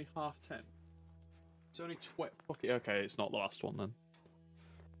go. It's only 10:30. It's only 20. Okay, it's not the last one then.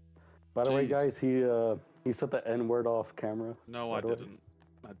 By the way, Jeez. guys, he said the N word off camera. No, by I the way. didn't.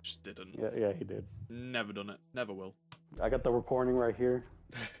 I just didn't. Yeah, he did. Never done it. Never will. I got the recording right here.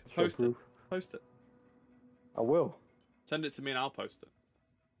 Show Post it. proof. Post it. I will. Send it to me and I'll post it.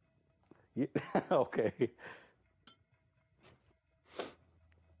 Yeah, okay.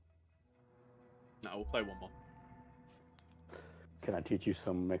 No, we'll play one more. Can I teach you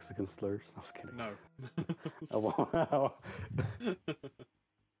some Mexican slurs? I was kidding. No. I won't.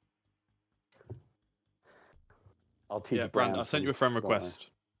 I'll teach. Yeah, Brand, I Bran sent you a some friend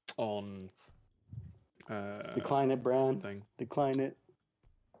request on Decline it, Bran. thing, Decline it.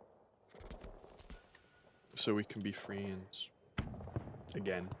 so we can be friends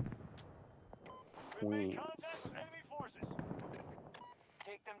again. Good main Queens. contact with enemy forces.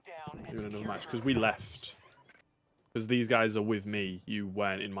 Take them down and Doing another secure match the because we left. Because these guys are with me. You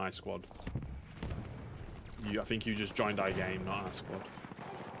weren't in my squad. I think you just joined our game, not our squad.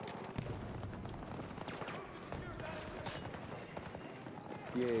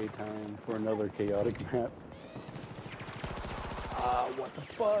 Yay, time for another chaotic map. What the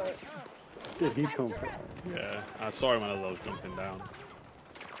fuck? Did he come from? Yeah, I saw him as I was jumping down.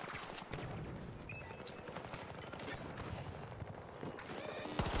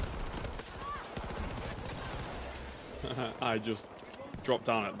 I just dropped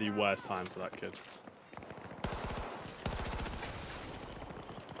down at the worst time for that kid.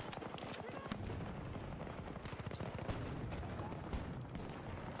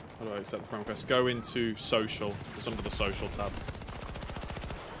 How do I accept the friend request? Go into social. It's under the social tab.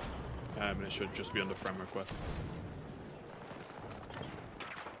 And it should just be under friend requests.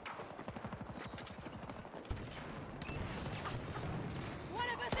 One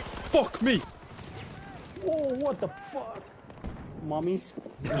of us is Fuck me! Whoa, what the fuck? Mommy?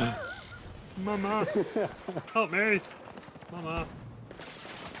 Mama! Help me! Mama!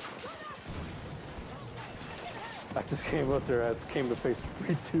 I just came up there. I just came to face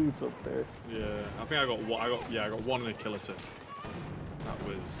 3 tubes up there. Yeah, I think I got one. I got one and a kill assist. That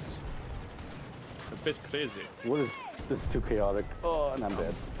was a bit crazy. What is this? Is too chaotic. Oh, and I'm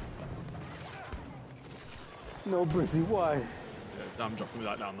dead. No, Brizzy, why? Yeah, I'm dropping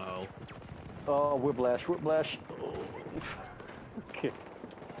that down the hole. Oh, whiplash, whiplash. Oh. Okay.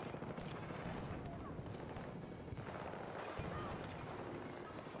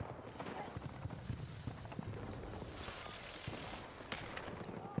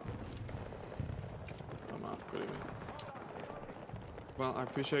 Well, I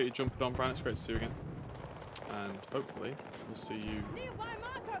appreciate you jumping on, Brian. It's great to see you again. And hopefully, we'll see you Nearby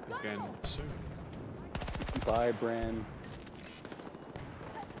marker, go! again soon. Bye, Bran.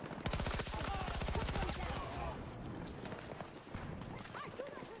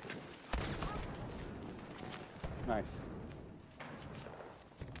 Nice.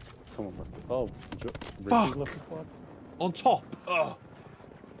 Someone left. Oh, Briggsy Fuck! left the squad? On top! Ugh!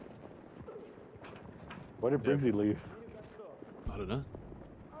 Why did Briggsy leave? I don't know.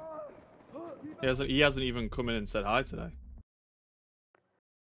 He hasn't even come in and said hi today.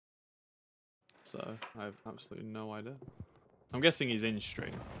 So, I have absolutely no idea. I'm guessing he's in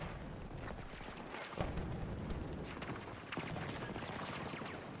stream.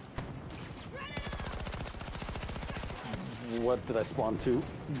 What did I spawn to?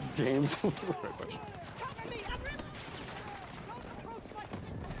 James? Great question. Cover me, Everett!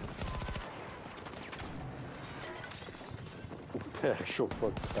 What the actual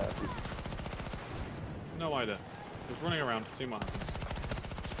fuck is happening? No idea. Just running around, see what happens.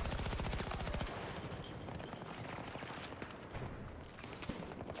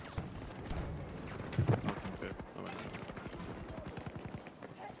 Okay, I went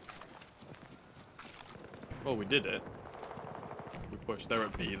there. Oh, we did it. We pushed. They're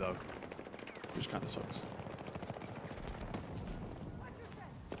at B though, which kind of sucks.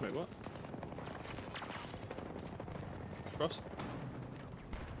 Wait, what? Trust?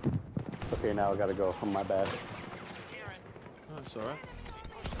 Okay, now I gotta go. My bad. Oh, it's alright.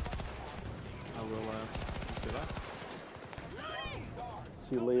 I will see that.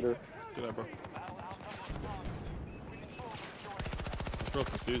 See you later. Good night, bro. I was real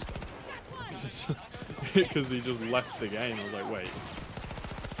confused then. Because he just left the game. I was like, wait.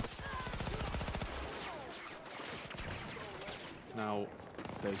 Now,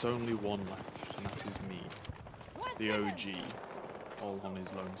 there's only one left, and that is me. The OG. All on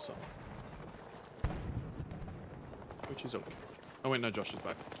his lonesome. Which is okay. Oh wait, no, Josh is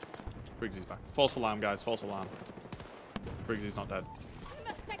back. Briggsy's back. False alarm, guys. False alarm. Briggsy's not dead. We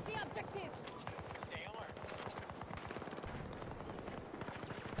must take the objective! Stay alert.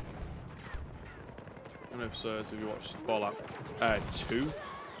 How many episodes have you watched Fallout? 2?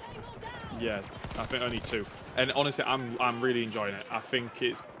 Yeah, I think only 2. And honestly, I'm really enjoying it. I think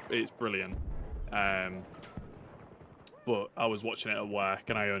it's brilliant. But I was watching it at work,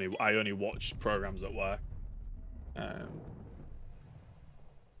 and I only watched programs at work.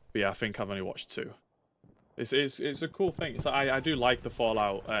 But yeah, I think I've only watched 2. It's a cool thing. So I do like the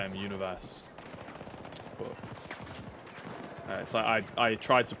Fallout universe, but it's like I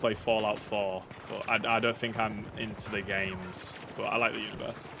tried to play Fallout 4, but I don't think I'm into the games. But I like the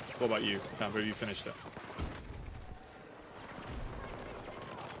universe. What about you? Have you finished it?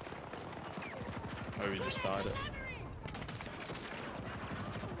 Or you just started it?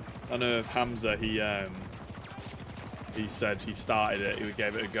 I know Hamza, he said he started it, he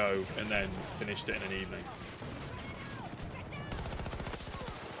gave it a go, and then finished it in an evening.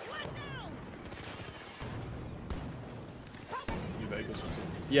 New Vegas or something.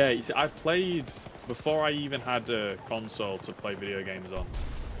 Yeah, you see, I played, before I even had a console to play video games on,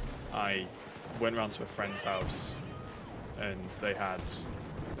 I went around to a friend's house, and they had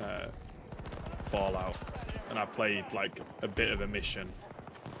Fallout, and I played like a bit of a mission.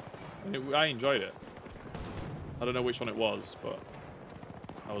 And I enjoyed it. I don't know which one it was, but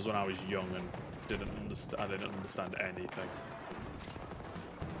that was when I was young and I didn't understand anything.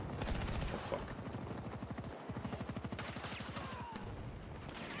 Oh fuck.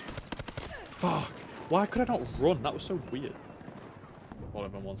 Fuck. Why could I not run? That was so weird. All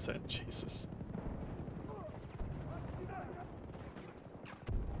of them one second. Jesus.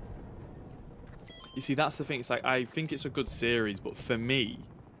 You see, that's the thing. It's like, I think it's a good series, but for me,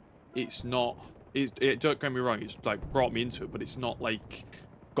 it's not. Don't get me wrong, it's like brought me into it, but it's not like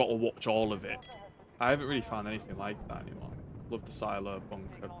gotta watch all of it. I haven't really found anything like that anymore. Love the Silo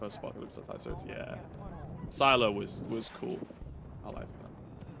bunker, post-apocalypse type series. Yeah, Silo was cool. I like that.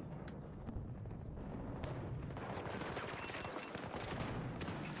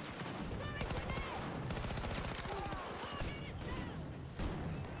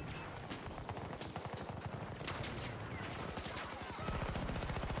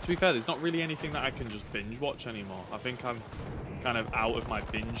 To be fair, there's not really anything that I can just binge watch anymore. I think I'm kind of out of my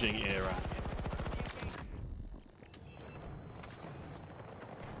binging era.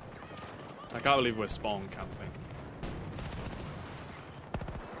 I can't believe we're spawn camping.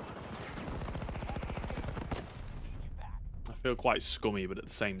 I feel quite scummy, but at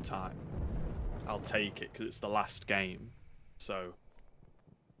the same time, I'll take it because it's the last game. So,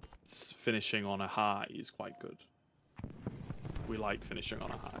 finishing on a high is quite good. We like finishing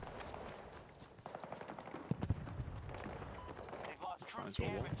on a high. They've lost Trying troops to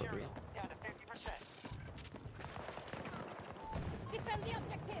and unlock that, material. Down to 50%. Defend the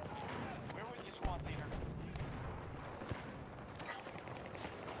objective. We're with you, squad leader.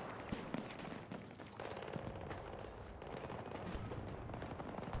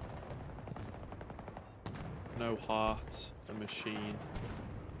 No heart. A machine.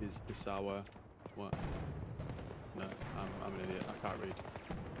 Is this our... What? No, I'm an idiot. I can't read.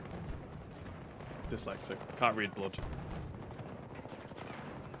 Dyslexic. Can't read blood.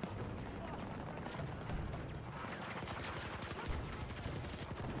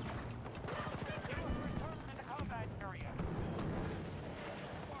 In the combat area.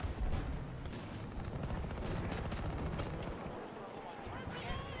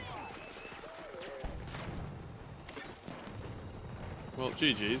 Well,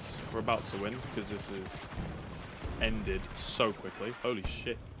 GG's. We're about to win because this is ended so quickly. Holy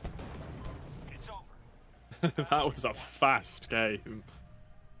shit. It's over. That was a fast game.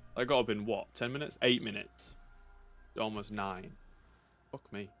 That got up in what? 10 minutes? 8 minutes. Almost 9.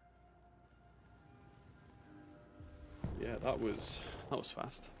 Fuck me. Yeah, that was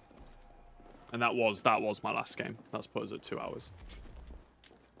fast. And that was my last game. That's put us at 2 hours.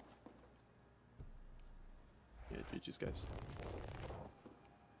 Yeah, GG's guys.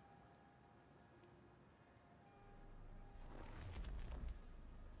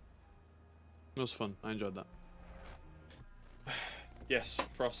 It was fun. I enjoyed that. Yes,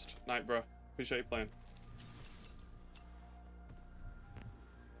 Frost. Night, bro. Appreciate you playing.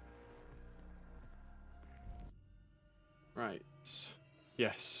 Right.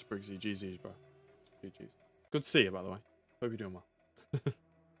 Yes, Briggsy. GG's, bro. GG's. Good to see you, by the way. Hope you're doing well.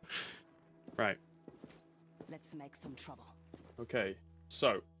 Right. Let's make some trouble. Okay.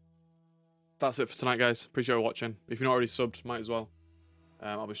 So, that's it for tonight, guys. Appreciate you watching. If you're not already subbed, might as well.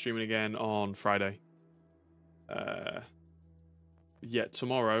 I'll be streaming again on Friday. Yeah,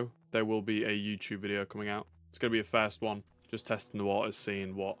 tomorrow there will be a YouTube video coming out. It's going to be a first one. Just testing the waters,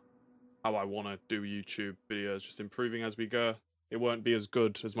 seeing how I want to do YouTube videos, just improving as we go. It won't be as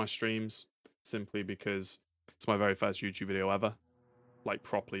good as my streams, simply because it's my very first YouTube video ever, like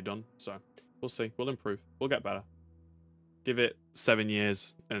properly done. So we'll see. We'll improve. We'll get better. Give it 7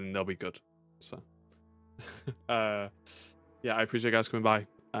 years and they'll be good. So yeah, I appreciate you guys coming by.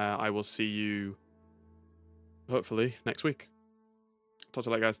 I will see you hopefully next week. Talk to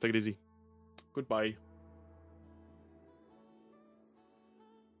you later, guys. Take it easy. Goodbye.